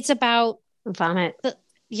 It's about vomit.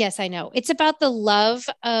 Yes, I know. It's about the love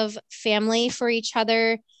of family for each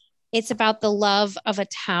other. It's about the love of a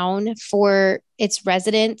town for its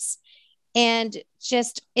residents. And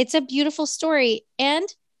just, it's a beautiful story. And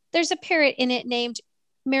there's a parrot in it named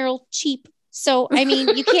Meryl Cheap. So, I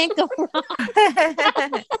mean, you can't go wrong.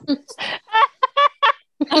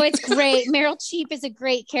 Oh, it's great. Meryl Cheap is a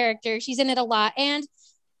great character. She's in it a lot. And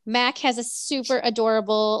Mac has a super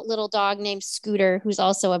adorable little dog named Scooter, who's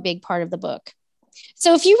also a big part of the book.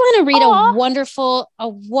 So if you want to read a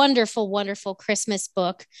wonderful Christmas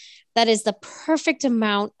book that is the perfect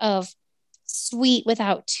amount of sweet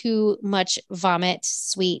without too much vomit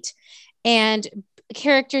sweet, and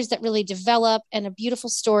characters that really develop, and a beautiful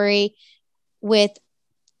story with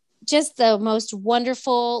just the most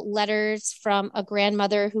wonderful letters from a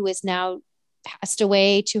grandmother who is now passed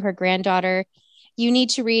away to her granddaughter, you need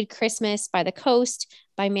to read Christmas by the Coast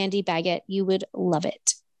by Mandy Baggett. You would love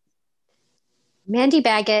it. Mandy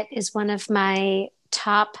Baggett is one of my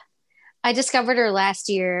top, I discovered her last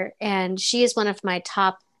year, and she is one of my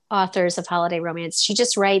top authors of holiday romance. She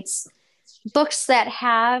just writes books that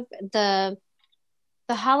have the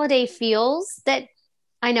holiday feels that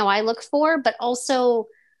I know I look for, but also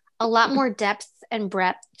a lot more depth and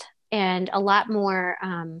breadth and a lot more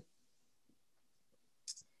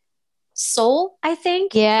soul, I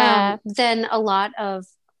think, than a lot of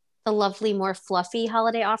the lovely, more fluffy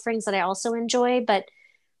holiday offerings that I also enjoy. But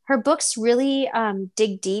her books really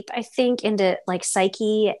dig deep, I think, into like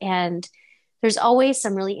psyche, and there's always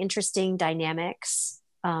some really interesting dynamics.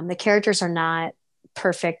 The characters are not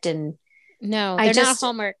perfect, and no, they're not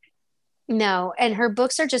Hallmark. No, and her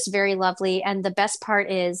books are just very lovely. And the best part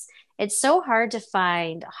is it's so hard to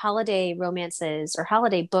find holiday romances or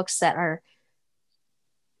holiday books that are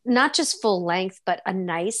not just full length, but a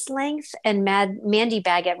nice length. And Mandy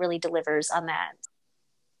Baggett really delivers on that.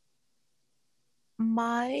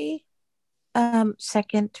 My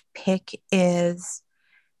second pick is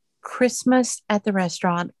Christmas at the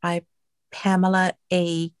Restaurant by Pamela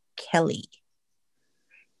A. Kelly.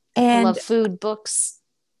 And I love food books.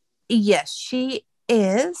 Yes, she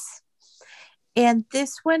is. And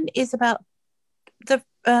this one is about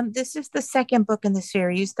this is the second book in the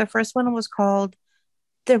series. The first one was called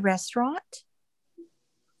The Restaurant.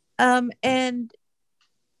 And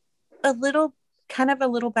a little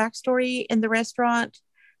backstory in The Restaurant.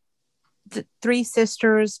 The three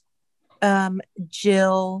sisters,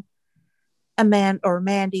 Jill,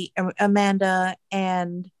 Amanda,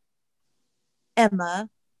 and Emma,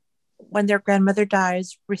 when their grandmother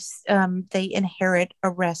dies, they inherit a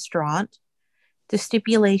restaurant. The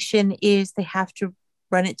stipulation is they have to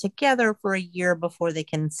run it together for a year before they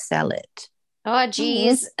can sell it. Oh,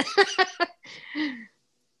 geez.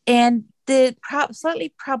 And the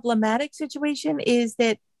slightly problematic situation is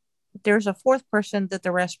that there's a fourth person that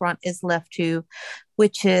the restaurant is left to,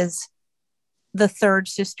 which is the third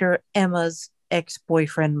sister, Emma's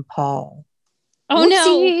ex-boyfriend, Paul. Oh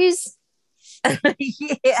Whoopsies.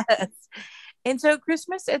 Yes. And so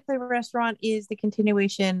Christmas at the Restaurant is the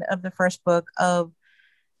continuation of the first book of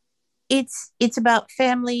it's about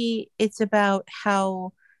family. It's about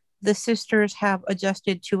how the sisters have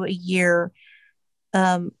adjusted to a year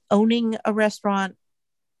owning a restaurant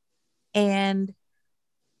and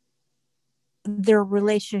their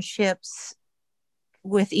relationships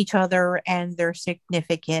with each other and their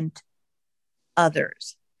significant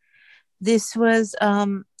others. This was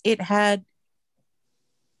it had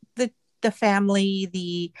the family,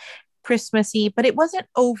 the Christmassy, but it wasn't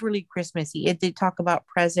overly Christmassy. It did talk about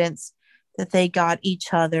presents that they got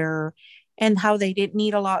each other and how they didn't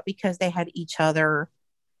need a lot because they had each other.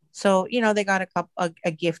 So, they got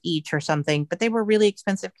a gift each or something, but they were really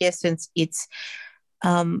expensive gifts since it's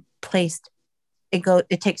placed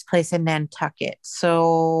it takes place in Nantucket.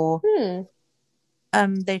 So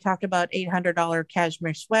they talked about $800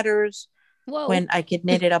 cashmere sweaters. Whoa. When I could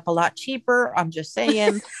knit it up a lot cheaper. I'm just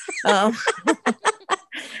saying. So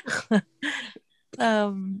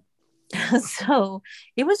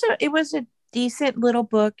it was a decent little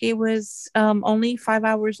book. It was only 5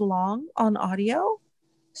 hours long on audio.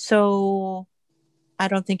 So I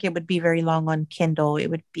don't think it would be very long on Kindle. It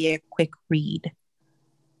would be a quick read.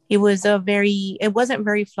 It wasn't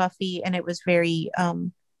very fluffy, and it wasn't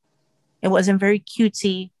very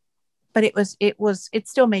cutesy, but it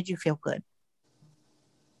still made you feel good.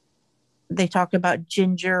 They talked about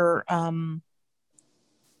gingerbread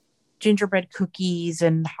cookies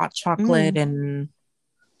and hot chocolate and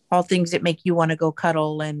all things that make you want to go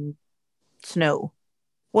cuddle and snow.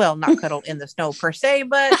 Well, not cuddle in the snow per se,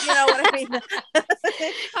 but you know what I mean.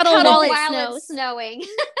 Cuddle while it's snowing.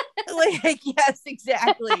 Yes,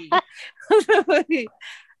 exactly.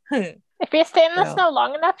 If you stay in the snow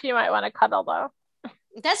long enough, you might want to cuddle, though.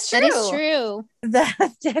 That's true. That is true.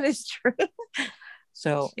 That is true.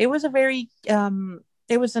 So it was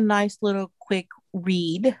it was a nice little quick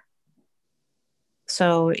read.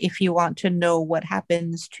 So if you want to know what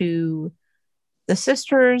happens to the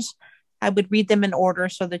sisters, I would read them in order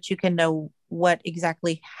so that you can know what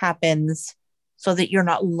exactly happens so that you're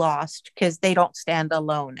not lost, because they don't stand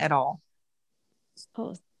alone at all.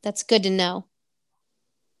 Oh, that's good to know.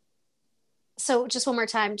 So just one more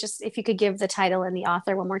time, just if you could give the title and the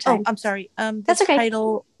author one more time. Oh, I'm sorry. That's okay. The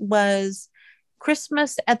title was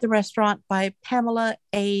Christmas at the Restaurant by Pamela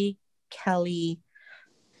A. Kelly.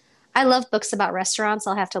 I love books about restaurants.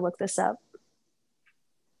 I'll have to look this up.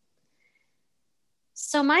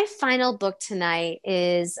 So my final book tonight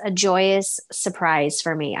is a joyous surprise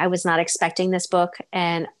for me. I was not expecting this book,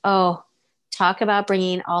 and talk about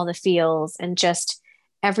bringing all the feels and just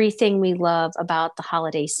everything we love about the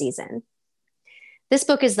holiday season. This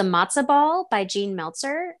book is The Matzah Ball by Jean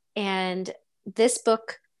Meltzer, and this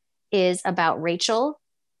book is about Rachel.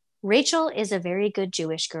 Rachel is a very good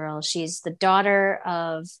Jewish girl. She's the daughter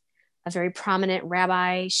of a very prominent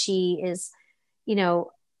rabbi. She is,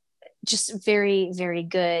 just very, very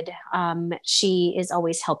good. She is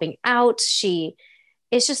always helping out. She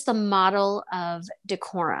is just the model of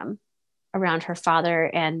decorum around her father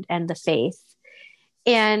and the faith.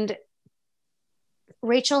 And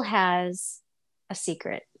Rachel has a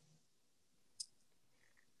secret.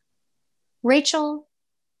 Rachel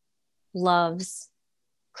loves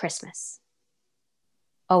Christmas.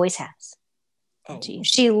 Always has. Oh.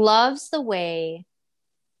 She loves the way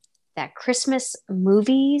that Christmas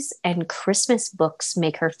movies and Christmas books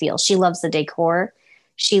make her feel. She loves the decor.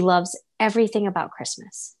 She loves everything about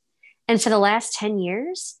Christmas. And for the last 10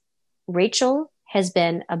 years, Rachel has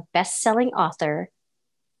been a best-selling author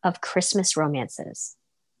of Christmas romances.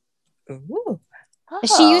 Ooh.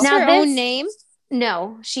 Does she use her own name?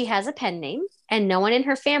 No, she has a pen name, and no one in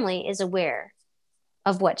her family is aware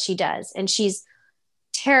of what she does. And she's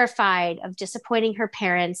terrified of disappointing her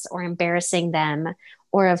parents or embarrassing them,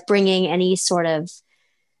 or of bringing any sort of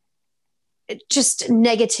just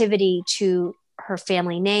negativity to her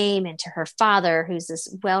family name and to her father, who's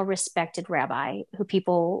this well-respected rabbi who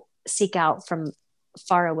people seek out from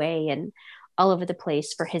far away and all over the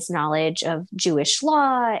place for his knowledge of Jewish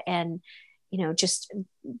law and, just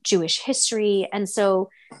Jewish history. And so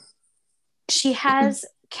she has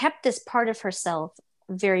kept this part of herself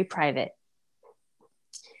very private.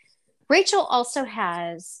 Rachel also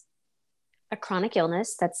has a chronic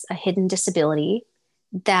illness that's a hidden disability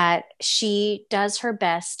that she does her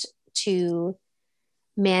best to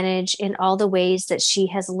manage in all the ways that she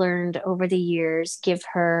has learned over the years, give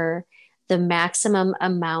her the maximum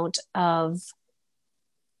amount of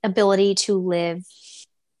ability to live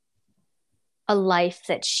a life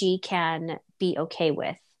that she can be okay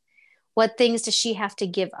with? What things does she have to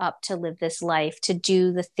give up to live this life, to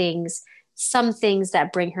do the things, some things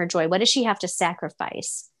that bring her joy? What does she have to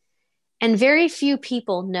sacrifice? And very few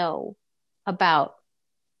people know about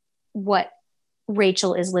what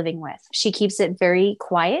Rachel is living with. She keeps it very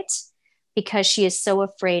quiet because she is so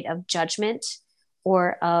afraid of judgment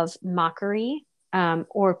or of mockery,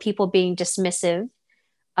 or people being dismissive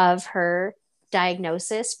of her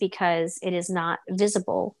diagnosis because it is not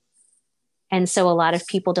visible. And so a lot of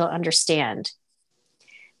people don't understand.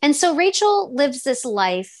 And so Rachel lives this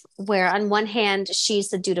life where on one hand, she's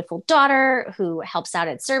the dutiful daughter who helps out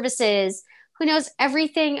at services, who knows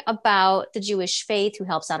everything about the Jewish faith, who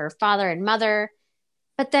helps out her father and mother.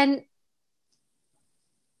 But then,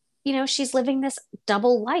 you know, she's living this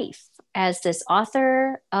double life as this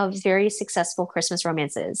author of very successful Christmas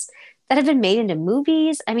romances that have been made into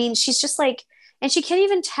movies. I mean, she's just like, and she can't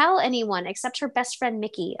even tell anyone except her best friend,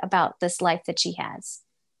 Mickey, about this life that she has.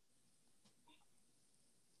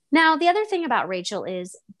 Now, the other thing about Rachel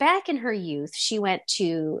is back in her youth, she went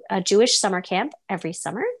to a Jewish summer camp every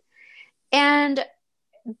summer. And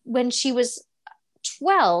when she was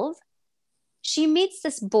 12, she meets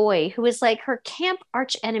this boy who is like her camp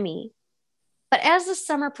arch enemy. But as the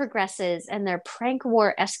summer progresses and their prank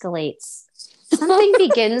war escalates, something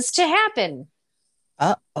begins to happen.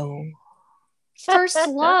 Uh-oh. First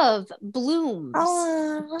love blooms,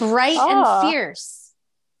 bright and fierce.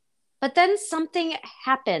 But then something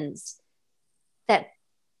happens that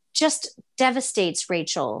just devastates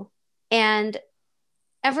Rachel. And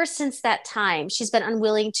ever since that time, she's been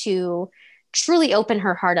unwilling to truly open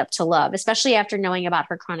her heart up to love, especially after knowing about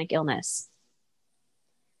her chronic illness.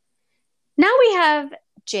 Now we have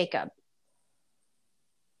Jacob.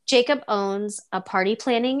 Jacob owns a party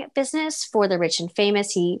planning business for the rich and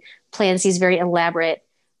famous. He plans these very elaborate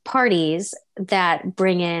parties that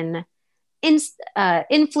bring in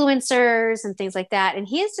influencers and things like that. And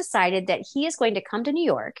he has decided that he is going to come to New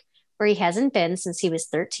York, where he hasn't been since he was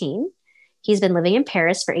 13. He's been living in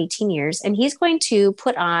Paris for 18 years, and he's going to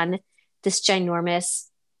put on this ginormous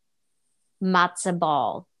matzah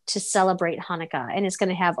ball to celebrate Hanukkah. And it's going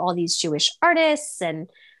to have all these Jewish artists and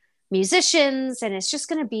musicians, and it's just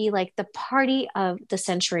going to be like the party of the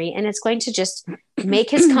century. And it's going to just make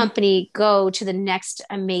his company go to the next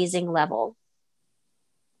amazing level.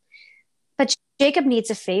 But Jacob needs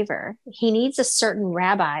a favor. He needs a certain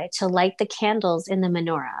rabbi to light the candles in the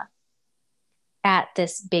menorah at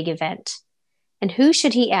this big event. And who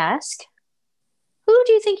should he ask? Who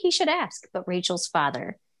do you think he should ask but Rachel's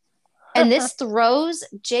father? And this throws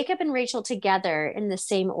Jacob and Rachel together in the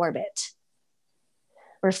same orbit,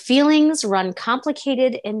 where feelings run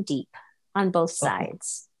complicated and deep on both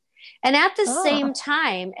sides. And at the same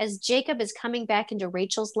time as Jacob is coming back into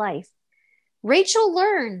Rachel's life, Rachel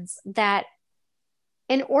learns that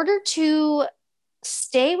in order to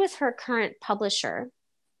stay with her current publisher,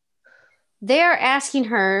 they are asking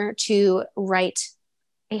her to write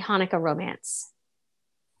a Hanukkah romance.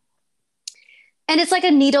 And it's like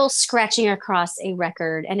a needle scratching across a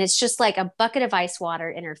record. And it's just like a bucket of ice water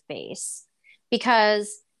in her face.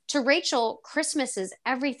 Because to Rachel, Christmas is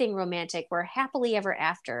everything romantic where happily ever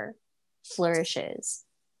after flourishes.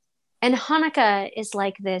 And Hanukkah is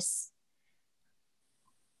like this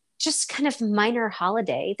just kind of minor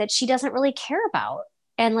holiday that she doesn't really care about,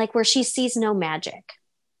 and like where she sees no magic.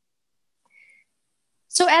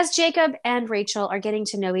 So as Jacob and Rachel are getting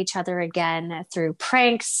to know each other again through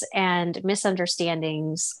pranks and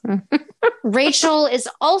misunderstandings, Rachel is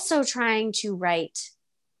also trying to write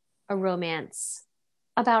a romance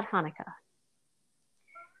about Hanukkah.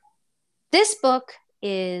 This book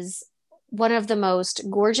is one of the most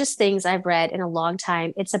gorgeous things I've read in a long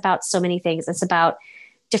time. It's about so many things. It's about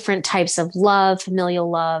different types of love, familial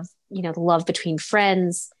love, you know, the love between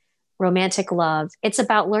friends, romantic love. It's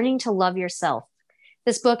about learning to love yourself.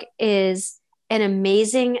 This book is an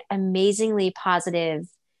amazingly positive,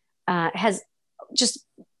 has just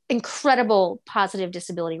incredible positive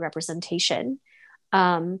disability representation,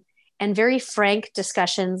 and very frank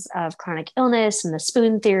discussions of chronic illness and the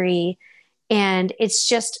spoon theory. And it's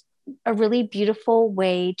just a really beautiful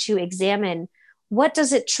way to examine what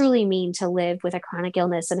does it truly mean to live with a chronic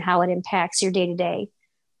illness and how it impacts your day-to-day.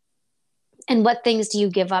 And what things do you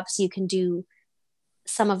give up so you can do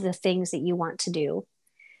some of the things that you want to do.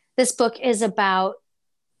 This book is about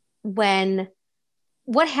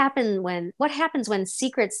what happens when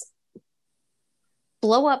secrets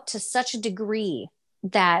blow up to such a degree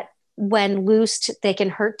that when loosed, they can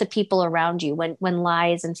hurt the people around you, when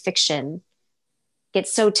lies and fiction get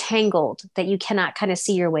so tangled that you cannot kind of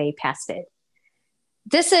see your way past it.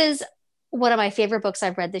 This is one of my favorite books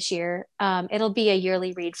I've read this year. It'll be a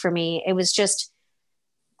yearly read for me. It was just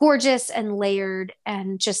gorgeous and layered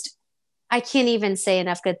and just, I can't even say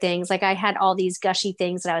enough good things. Like I had all these gushy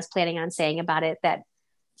things that I was planning on saying about it that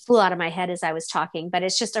flew out of my head as I was talking, but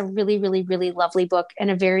it's just a really, really, really lovely book and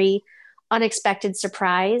a very unexpected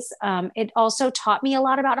surprise. It also taught me a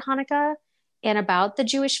lot about Hanukkah and about the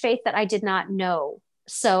Jewish faith that I did not know.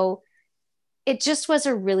 So it just was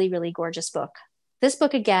a really, really gorgeous book. This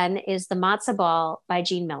book again is The Matzah Ball by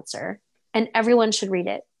Jean Meltzer, and everyone should read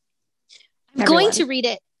it. I'm going to read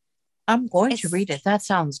it. I'm going to read it. That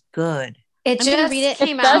sounds good. It I'm gonna just read it.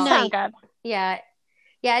 came It does out. sound good. Yeah.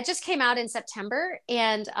 Yeah, it just came out in September,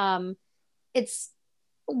 and it's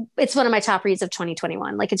one of my top reads of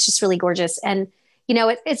 2021. Like it's just really gorgeous. And you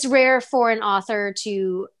know, it's rare for an author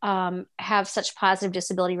to have such positive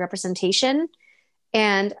disability representation.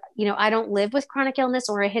 And, you know, I don't live with chronic illness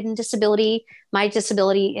or a hidden disability. My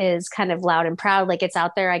disability is kind of loud and proud, like it's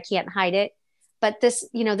out there. I can't hide it. But this,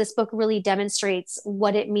 you know, this book really demonstrates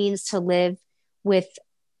what it means to live with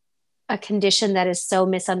a condition that is so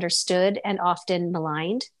misunderstood and often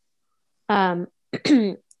maligned. And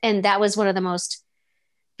that was one of the most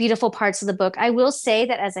beautiful parts of the book. I will say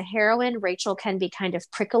that as a heroine, Rachel can be kind of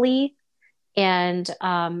prickly, and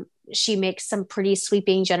she makes some pretty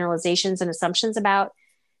sweeping generalizations and assumptions about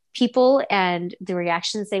people and the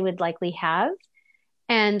reactions they would likely have.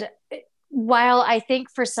 And while I think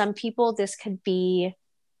for some people this could be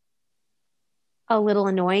a little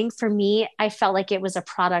annoying, for me, I felt like it was a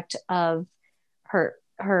product of her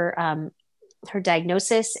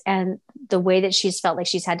diagnosis and the way that she's felt like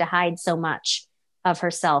she's had to hide so much of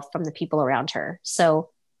herself from the people around her.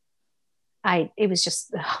 So it was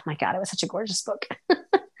just, oh my God, it was such a gorgeous book.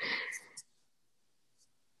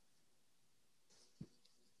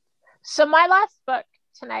 So my last book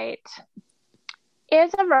tonight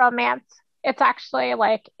is a romance. It's actually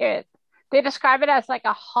like they describe it as like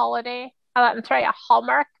a holiday, I'm sorry, a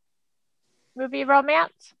Hallmark movie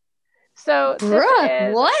romance. So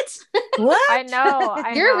Brooke, what? What? I know.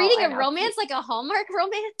 You're reading a romance, like a Hallmark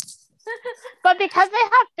romance? But because they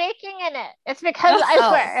have baking in it. It's because I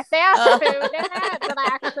swear, if they have food in it, then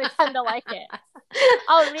I actually tend to like it.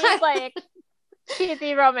 I'll read like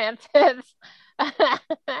cheesy romances.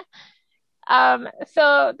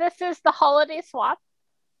 So this is The Holiday Swap,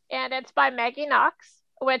 and it's by Maggie Knox,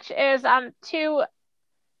 which is two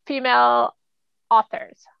female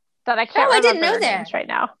authors that I can't remember didn't know their that names right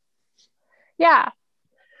now. Yeah.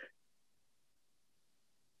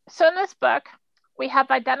 So in this book, we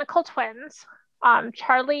have identical twins,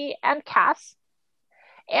 Charlie and Cass.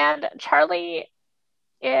 And Charlie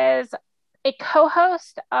is a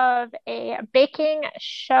co-host of a baking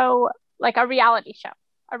show, like a reality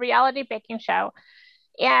baking show.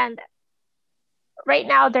 And right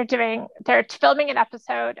now they're filming an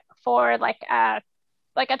episode for like a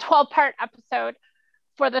 12-part episode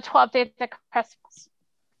for the 12 Days of Christmas.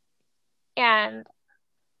 And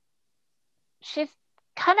she's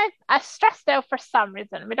kind of stressed out for some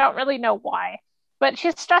reason. We don't really know why, but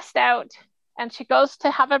she's stressed out, and she goes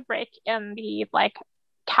to have a break in the like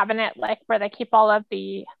cabinet, like where they keep all of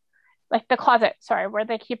the closet, where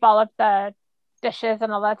they keep all of the dishes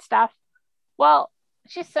and all that stuff. Well,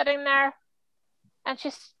 she's sitting there and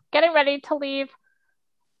she's getting ready to leave,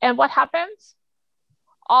 and what happens?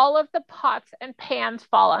 All of the pots and pans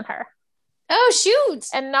fall on her. Oh shoot!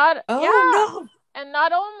 And not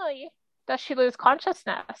only does she lose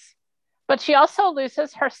consciousness, but she also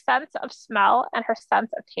loses her sense of smell and her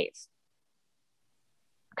sense of taste.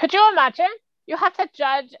 Could you imagine? You have to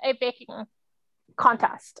judge a baking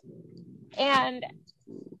contest, and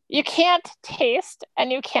you can't taste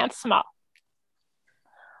and you can't smell.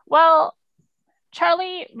 Well,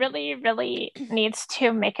 Charlie really, really needs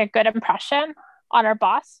to make a good impression on her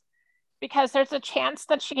boss, because there's a chance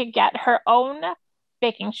that she could get her own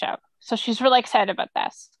baking show. So she's really excited about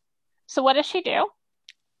this. So what does she do?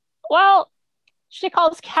 Well, she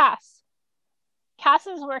calls Cass. Cass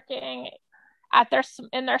is working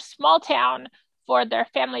in their small town for their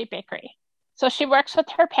family bakery. So she works with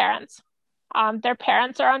her parents. Their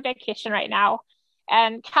parents are on vacation right now,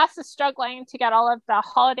 and Cass is struggling to get all of the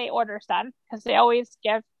holiday orders done, because they always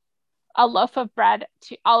give a loaf of bread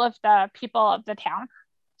to all of the people of the town.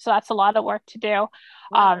 So that's a lot of work to do.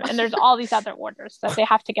 And there's all these other orders that they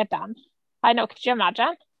have to get done. I know. Could you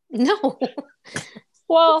imagine? No.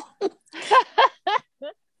 Well,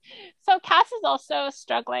 so Cass is also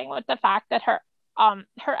struggling with the fact that her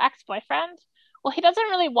ex-boyfriend, well, he doesn't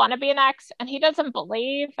really want to be an ex, and he doesn't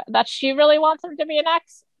believe that she really wants him to be an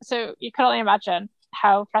ex. So you can only imagine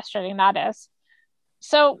how frustrating that is.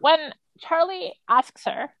 So when Charlie asks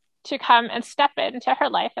her, to come and step into her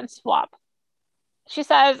life and swap. She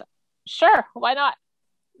says, sure, why not?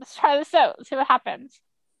 Let's try this out, see what happens.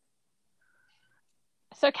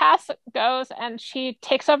 So Cass goes and she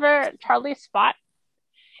takes over Charlie's spot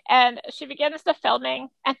and she begins the filming.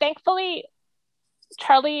 And thankfully,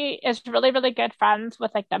 Charlie is really, really good friends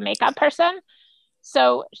with like the makeup person.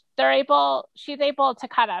 So she's able to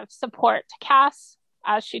kind of support Cass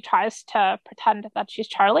as she tries to pretend that she's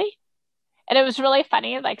Charlie. And it was really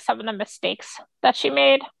funny, like some of the mistakes that she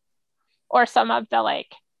made, or some of the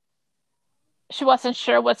like, she wasn't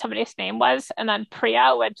sure what somebody's name was. And then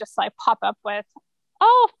Priya would just like pop up with,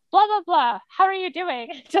 oh, blah, blah, blah. How are you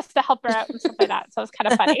doing? Just to help her out and stuff like that. So it's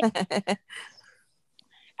kind of funny.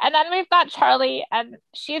 And then we've got Charlie, and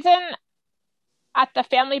she's at the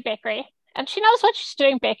family bakery, and she knows what she's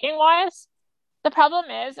doing baking wise. The problem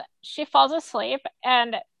is she falls asleep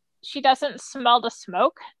and she doesn't smell the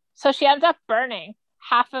smoke. So she ends up burning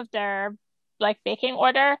half of their like baking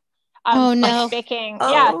order. Oh no. Like baking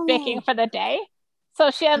for the day. So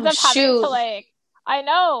she ends up having to like, I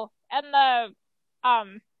know. And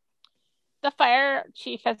the fire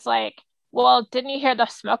chief is like, well, didn't you hear the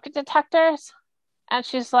smoke detectors? And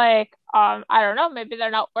she's like, I don't know, maybe they're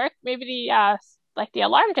not work. Maybe the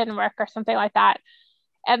alarm didn't work or something like that.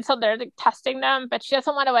 And so they're like, testing them, but she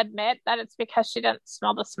doesn't want to admit that it's because she didn't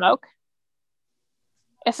smell the smoke.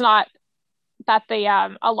 It's not that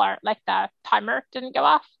the alarm, like the timer didn't go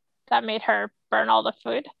off, that made her burn all the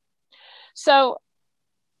food. So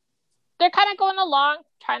they're kind of going along,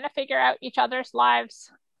 trying to figure out each other's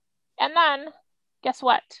lives. And then, guess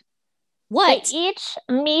what? What? They each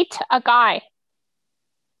meet a guy.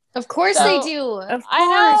 Of course they do. Of course.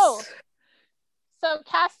 I know. So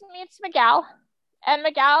Cass meets Miguel, and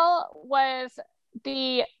Miguel was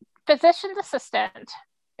the physician's assistant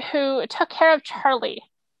who took care of Charlie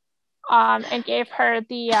and gave her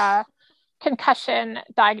the concussion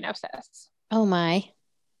diagnosis. Oh my.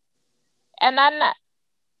 And then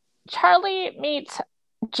Charlie meets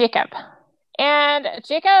Jacob. And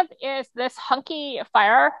Jacob is this hunky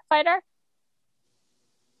firefighter.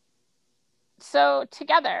 So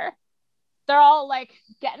together, they're all like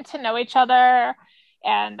getting to know each other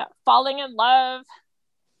and falling in love.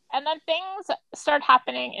 And then things start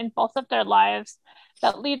happening in both of their lives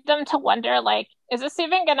that lead them to wonder, like, is this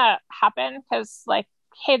even going to happen? Because, like,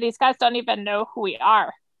 hey, these guys don't even know who we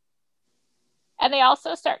are. And they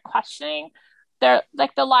also start questioning the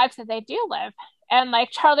lives that they do live. And, like,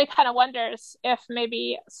 Charlie kind of wonders if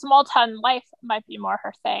maybe small town life might be more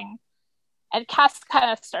her thing. And Cass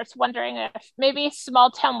kind of starts wondering if maybe small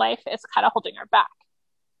town life is kind of holding her back.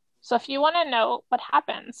 So if you want to know what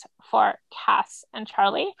happens for Cass and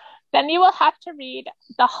Charlie, then you will have to read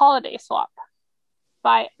The Holiday Swap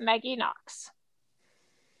by Maggie Knox.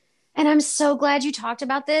 And I'm so glad you talked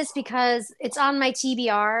about this because it's on my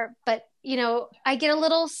TBR, but you know, I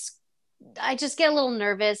just get a little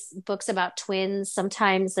nervous. Books about twins,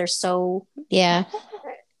 sometimes they're so, Yeah.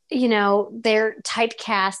 you know, they're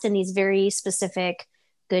typecast in these very specific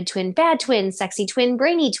good twin, bad twin, sexy twin,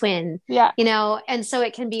 brainy twin. Yeah. You know, and so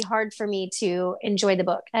it can be hard for me to enjoy the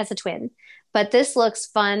book as a twin. But this looks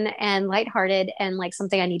fun and lighthearted and like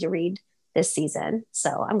something I need to read this season.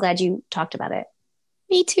 So I'm glad you talked about it.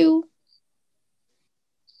 Me too.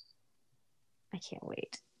 I can't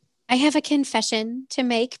wait. I have a confession to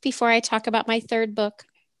make before I talk about my third book.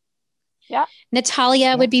 Yeah.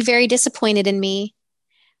 Natalia would be very disappointed in me,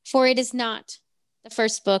 for it is not the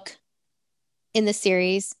first book in the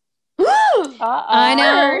series. I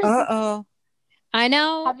know. Uh-oh. I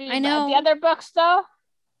know. Have you I know. read the other books, though?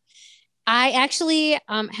 I actually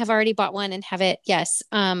have already bought one and have it. Yes.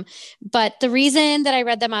 But the reason that I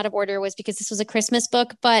read them out of order was because this was a Christmas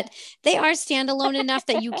book, but they are standalone enough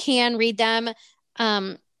that you can read them.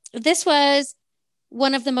 This was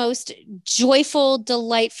one of the most joyful,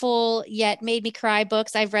 delightful, yet made me cry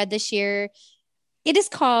books I've read this year. It is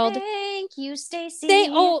called Thank you, Stacy.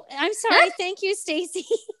 I'm sorry. Thank you, Stacy,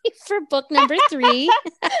 for book number 3.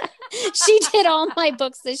 She did all my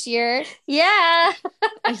books this year. Yeah.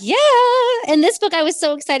 Yeah. And this book I was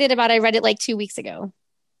so excited about. I read it like 2 weeks ago.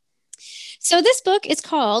 So this book is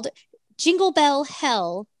called Jingle Bell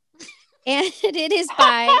Hell. And it is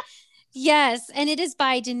by, yes, and it is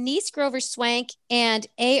by Denise Grover Swank and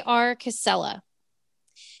A.R. Casella.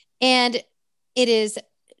 And it is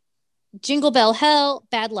Jingle Bell Hell,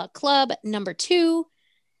 Bad Luck Club, number 2.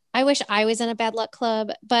 I wish I was in a Bad Luck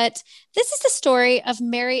Club, but this is the story of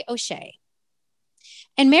Mary O'Shea.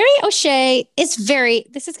 And Mary O'Shea is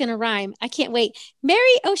this is going to rhyme. I can't wait.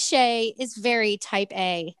 Mary O'Shea is very type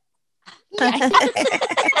A.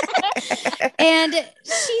 And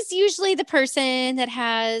she's usually the person that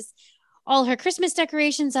has all her Christmas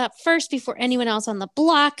decorations up first before anyone else on the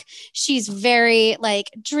block. She's very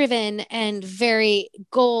like driven and very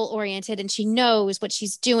goal oriented, and she knows what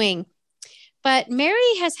she's doing. But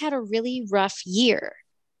Mary has had a really rough year.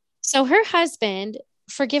 So her husband,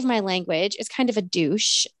 forgive my language, is kind of a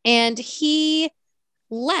douche, and he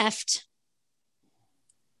left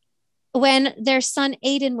when their son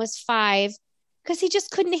Aiden was 5 because he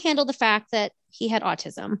just couldn't handle the fact that he had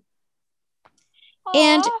autism. Aww.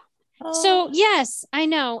 And so, yes, I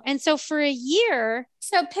know. And so for a year.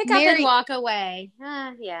 So pick up and walk away.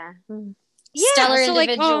 Yeah. Stellar so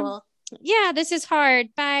individual. Yeah, this is hard.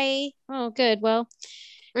 Bye. Oh, good. Well,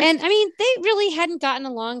 and I mean, they really hadn't gotten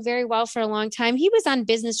along very well for a long time. He was on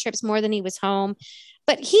business trips more than he was home,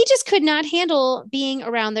 but he just could not handle being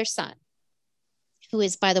around their son, who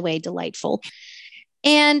is, by the way, delightful.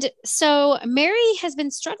 And so Mary has been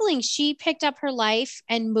struggling. She picked up her life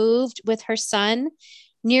and moved with her son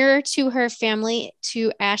nearer to her family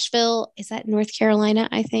to Asheville. Is that North Carolina,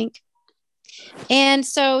 I think? And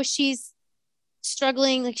so she's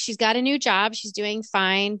struggling. Like, she's got a new job. She's doing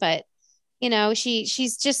fine, but you know,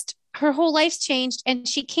 she's just, her whole life's changed, and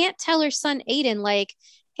she can't tell her son Aiden, like,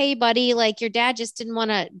 hey buddy, like your dad just didn't want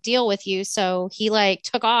to deal with you, so he like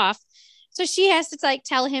took off. So she has to like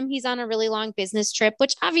tell him he's on a really long business trip,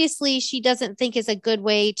 which obviously she doesn't think is a good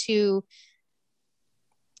way to,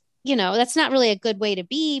 you know, that's not really a good way to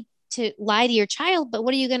be, to lie to your child, but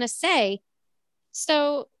what are you going to say?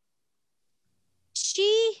 So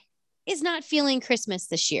she is not feeling Christmas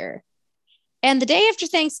this year. And the day after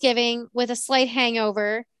Thanksgiving, with a slight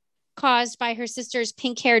hangover caused by her sister's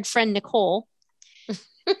pink-haired friend, Nicole,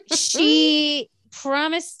 she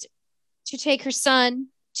promised to take her son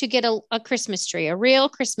to get a Christmas tree, a real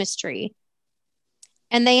Christmas tree.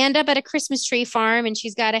 And they end up at a Christmas tree farm, and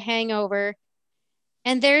she's got a hangover.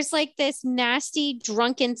 And there's like this nasty,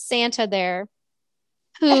 drunken Santa there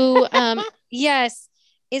who, yes,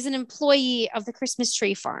 is an employee of the Christmas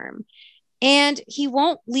tree farm. And he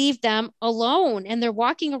won't leave them alone. And they're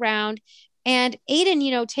walking around, and Aiden, you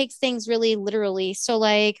know, takes things really literally. So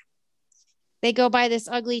like they go by this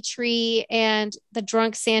ugly tree, and the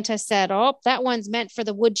drunk Santa said, oh, that one's meant for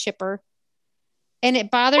the wood chipper. And it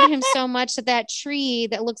bothered him so much that tree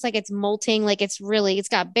that looks like it's molting, like it's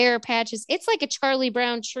got bare patches. It's like a Charlie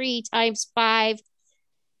Brown tree times 5.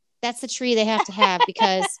 That's the tree they have to have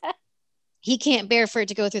because he can't bear for it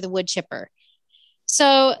to go through the wood chipper.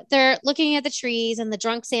 So they're looking at the trees, and the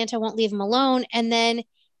drunk Santa won't leave him alone. And then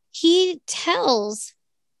he tells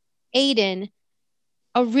Aiden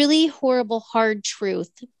a really horrible, hard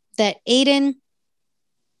truth that Aiden,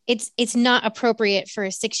 it's not appropriate for a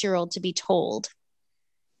 6-year-old to be told.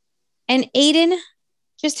 And Aiden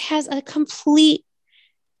just has a complete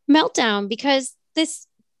meltdown because this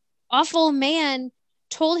awful man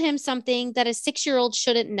told him something that a 6-year-old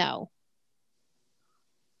shouldn't know.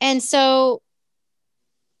 And so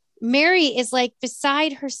Mary is like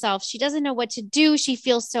beside herself. She doesn't know what to do. She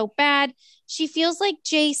feels so bad. She feels like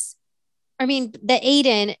that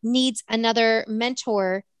Aiden needs another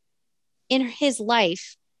mentor in his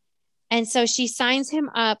life. And so she signs him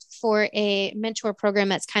up for a mentor program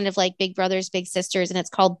that's kind of like Big Brothers, Big Sisters, and it's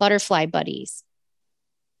called Butterfly Buddies.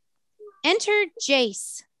 Enter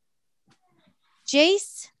Jace.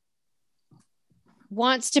 Jace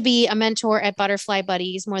wants to be a mentor at Butterfly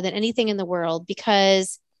Buddies more than anything in the world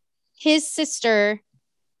because his sister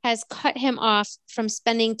has cut him off from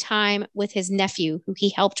spending time with his nephew, who he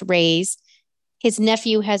helped raise. His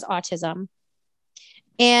nephew has autism,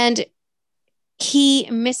 and he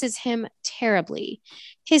misses him terribly.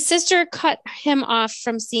 His sister cut him off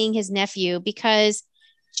from seeing his nephew because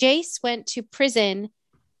Jace went to prison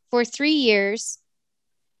for 3 years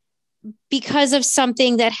because of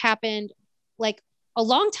something that happened like a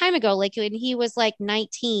long time ago, like when he was like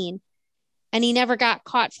 19. And he never got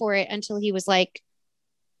caught for it until he was like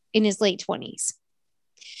in his late 20s.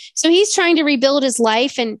 So he's trying to rebuild his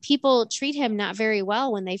life, and people treat him not very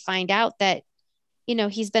well when they find out that, you know,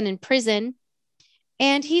 he's been in prison,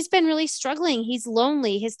 and he's been really struggling. He's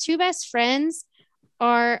lonely. His 2 best friends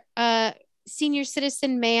are a senior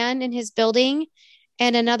citizen man in his building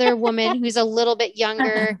and another woman who's a little bit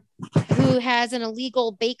younger who has an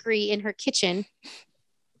illegal bakery in her kitchen,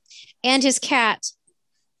 and his cat.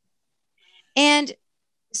 And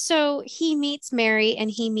so he meets Mary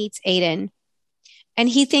and he meets Aiden, and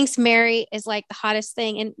he thinks Mary is like the hottest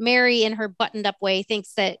thing. And Mary, in her buttoned up way,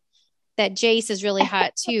 thinks that Jace is really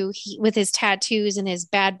hot too, with his tattoos and his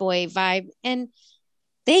bad boy vibe. And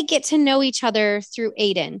they get to know each other through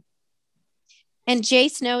Aiden. And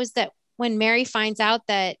Jace knows that when Mary finds out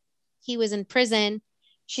that he was in prison,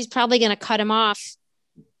 she's probably going to cut him off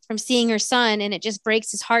from seeing her son. And it just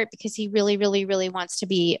breaks his heart because he really, really, really wants to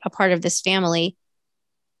be a part of this family.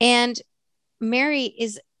 And Mary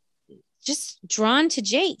is just drawn to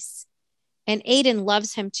Jace, and Aiden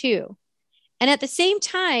loves him too. And at the same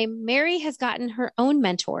time, Mary has gotten her own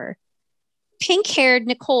mentor, pink-haired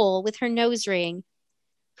Nicole with her nose ring,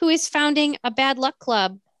 who is founding a bad luck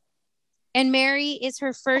club. And Mary is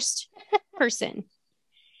her first person.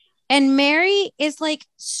 And Mary is like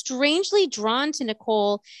strangely drawn to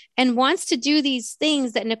Nicole and wants to do these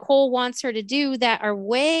things that Nicole wants her to do that are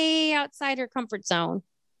way outside her comfort zone.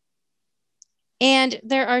 And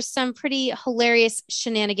there are some pretty hilarious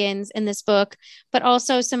shenanigans in this book, but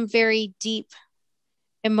also some very deep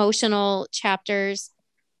emotional chapters.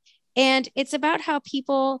 And it's about how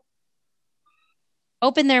people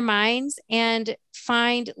open their minds and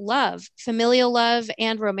find love, familial love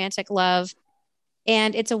and romantic love.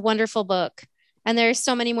 And it's a wonderful book. And there's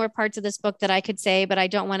so many more parts of this book that I could say, but I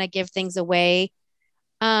don't want to give things away.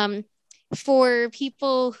 For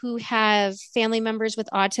people who have family members with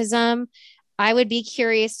autism, I would be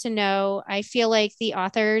curious to know. I feel like the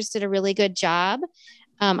authors did a really good job.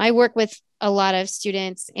 I work with a lot of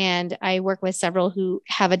students, and I work with several who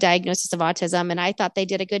have a diagnosis of autism, and I thought they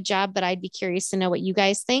did a good job, but I'd be curious to know what you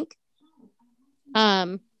guys think.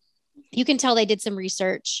 You can tell they did some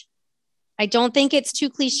research. I don't think it's too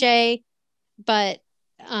cliche, but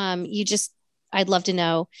I'd love to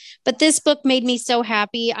know. But this book made me so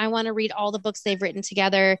happy. I want to read all the books they've written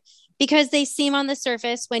together, because they seem on the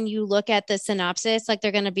surface, when you look at the synopsis, like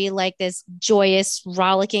they're going to be like this joyous,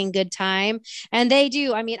 rollicking good time. And they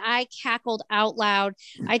do. I mean, I cackled out loud.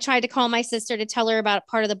 I tried to call my sister to tell her about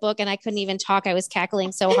part of the book, and I couldn't even talk. I was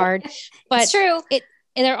cackling so hard. But it's true.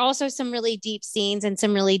 And there are also some really deep scenes and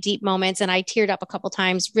some really deep moments. And I teared up a couple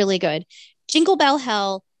times. Really good. Jingle Bell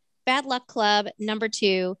Hell, Bad Luck Club,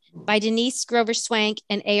 #2 by Denise Grover Swank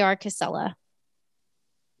and A.R. Casella.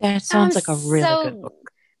 That sounds like a really good book.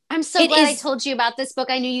 I'm so glad I told you about this book.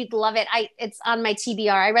 I knew you'd love it. It's on my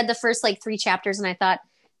TBR. I read the first 3 chapters, and I thought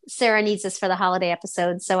Sarah needs this for the holiday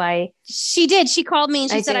episode. So she did. She called me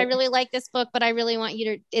and she said, I really like this book, but I really want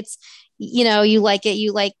you to, you like it.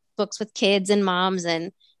 You like books with kids and moms,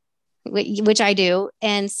 and which I do.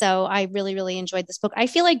 And so I really, really enjoyed this book. I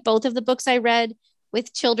feel like both of the books I read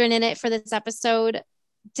with children in it for this episode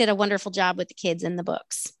did a wonderful job with the kids in the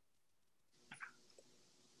books.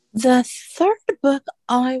 The third book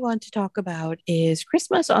I want to talk about is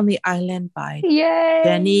Christmas on the Island by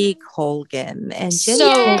Jenny Colgan. And Jenny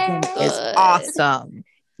Colgan is awesome.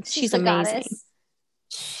 She's amazing.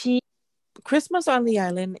 Christmas on the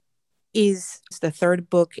Island is the third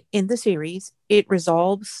book in the series. It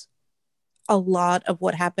resolves a lot of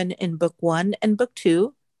what happened in book 1 and book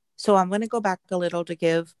 2. So I'm going to go back a little to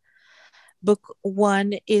give. Book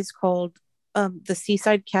 1 is called The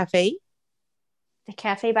Seaside Cafe. The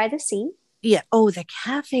Cafe by the Sea. Yeah. Oh, The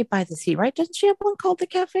Cafe by the Sea, right? Doesn't she have one called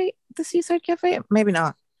The Seaside Cafe? Maybe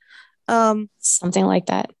not. Something like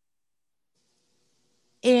that.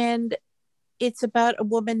 And it's about a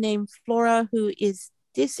woman named Flora who is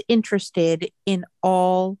disinterested in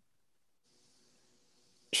all.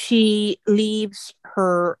 She leaves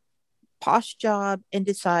her posh job and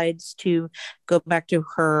decides to go back to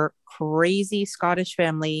her crazy Scottish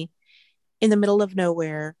family in the middle of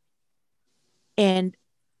nowhere and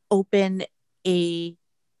open a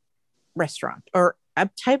restaurant, or a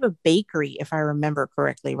type of bakery, if I remember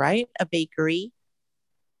correctly, right? A bakery.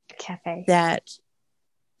 Cafe. That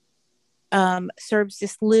serves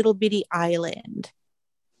this little bitty island.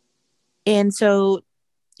 And so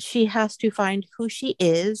she has to find who she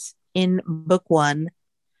is in book 1.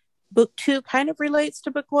 Book 2 kind of relates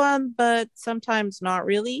to book 1, but sometimes not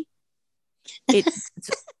really.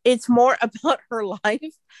 It's more about her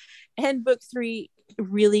life. And book 3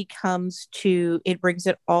 really it brings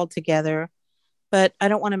it all together. But I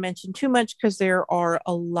don't want to mention too much because there are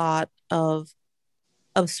a lot of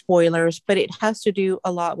spoilers, but it has to do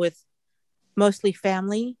a lot with mostly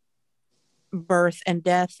family, birth and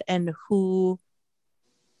death, and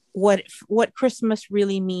what Christmas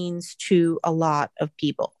really means to a lot of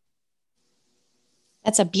people.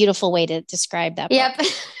 That's a beautiful way to describe that book. Yep.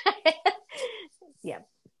 Yep.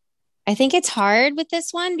 I think it's hard with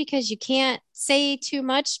this one because you can't say too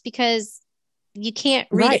much, because you can't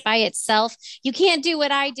read it by itself. You can't do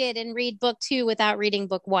what I did and read book 2 without reading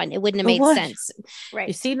book 1. It wouldn't have made sense. Right.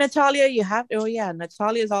 You see, Natalia, you have to. Oh yeah,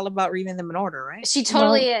 Natalia is all about reading them in order, right? She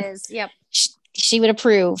totally is. Yep. She would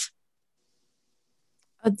approve.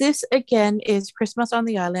 This again is Christmas on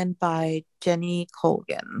the Island by Jenny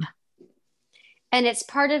Colgan. And it's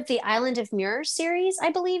part of the Island of Mirror series,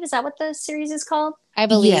 I believe. Is that what the series is called? I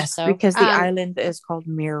believe Yes, so. because the island is called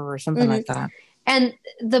Mirror or something like that. And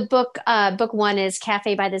the book 1 is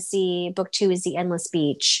Cafe by the Sea. Book 2 is The Endless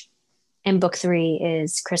Beach. And book 3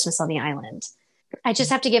 is Christmas on the Island. I just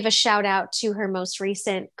have to give a shout out to her most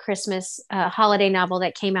recent Christmas holiday novel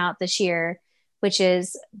that came out this year, which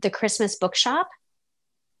is The Christmas Bookshop,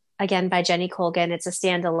 again by Jenny Colgan. It's a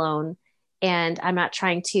standalone, and I'm not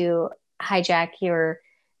trying to hijack your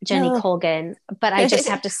Jenny Colgan, but I just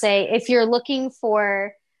have to say, if you're looking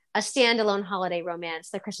for a standalone holiday romance,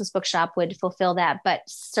 The Christmas Bookshop would fulfill that. But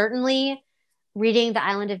certainly reading the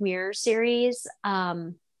Island of Mirror series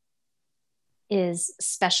is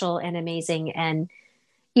special and amazing. And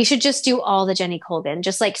you should just do all the Jenny Colgan,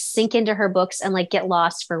 just like sink into her books and like get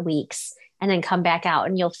lost for weeks and then come back out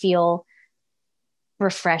and you'll feel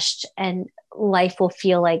refreshed and life will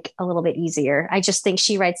feel like a little bit easier. I just think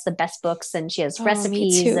she writes the best books and she has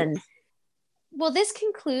recipes. And well, this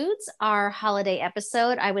concludes our holiday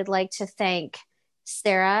episode. I would like to thank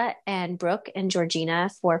Sarah and Brooke and Georgina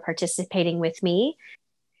for participating with me.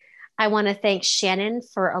 I want to thank Shannon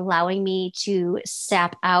for allowing me to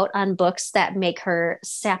sap out on books that make her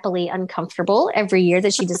sappily uncomfortable every year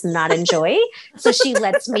that she does not enjoy. So she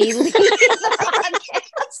lets me lead the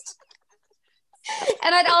podcast.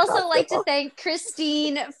 And I'd also like to thank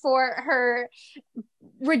Christine for her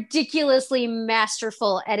ridiculously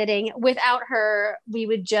masterful editing. Without her, we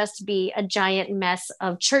would just be a giant mess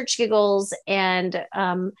of church giggles and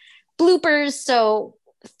bloopers. So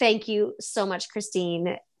thank you so much,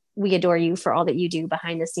 Christine. We adore you for all that you do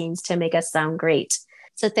behind the scenes to make us sound great.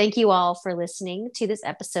 So thank you all for listening to this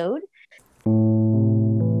episode.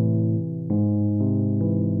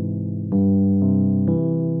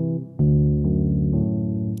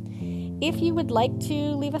 If you would like to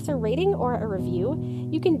leave us a rating or a review,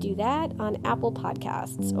 you can do that on Apple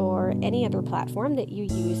Podcasts or any other platform that you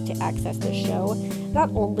use to access the show.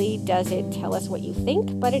 Not only does it tell us what you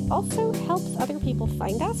think, but it also helps other people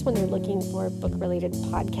find us when they're looking for book-related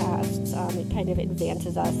podcasts. It kind of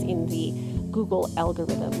advances us in the Google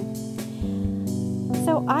algorithm.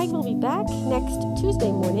 So I will be back next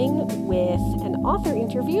Tuesday morning with an author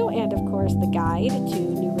interview and, of course, the guide to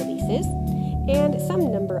new releases. And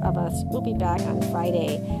some number of us will be back on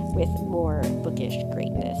Friday with more bookish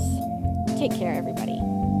greatness. Take care, everybody.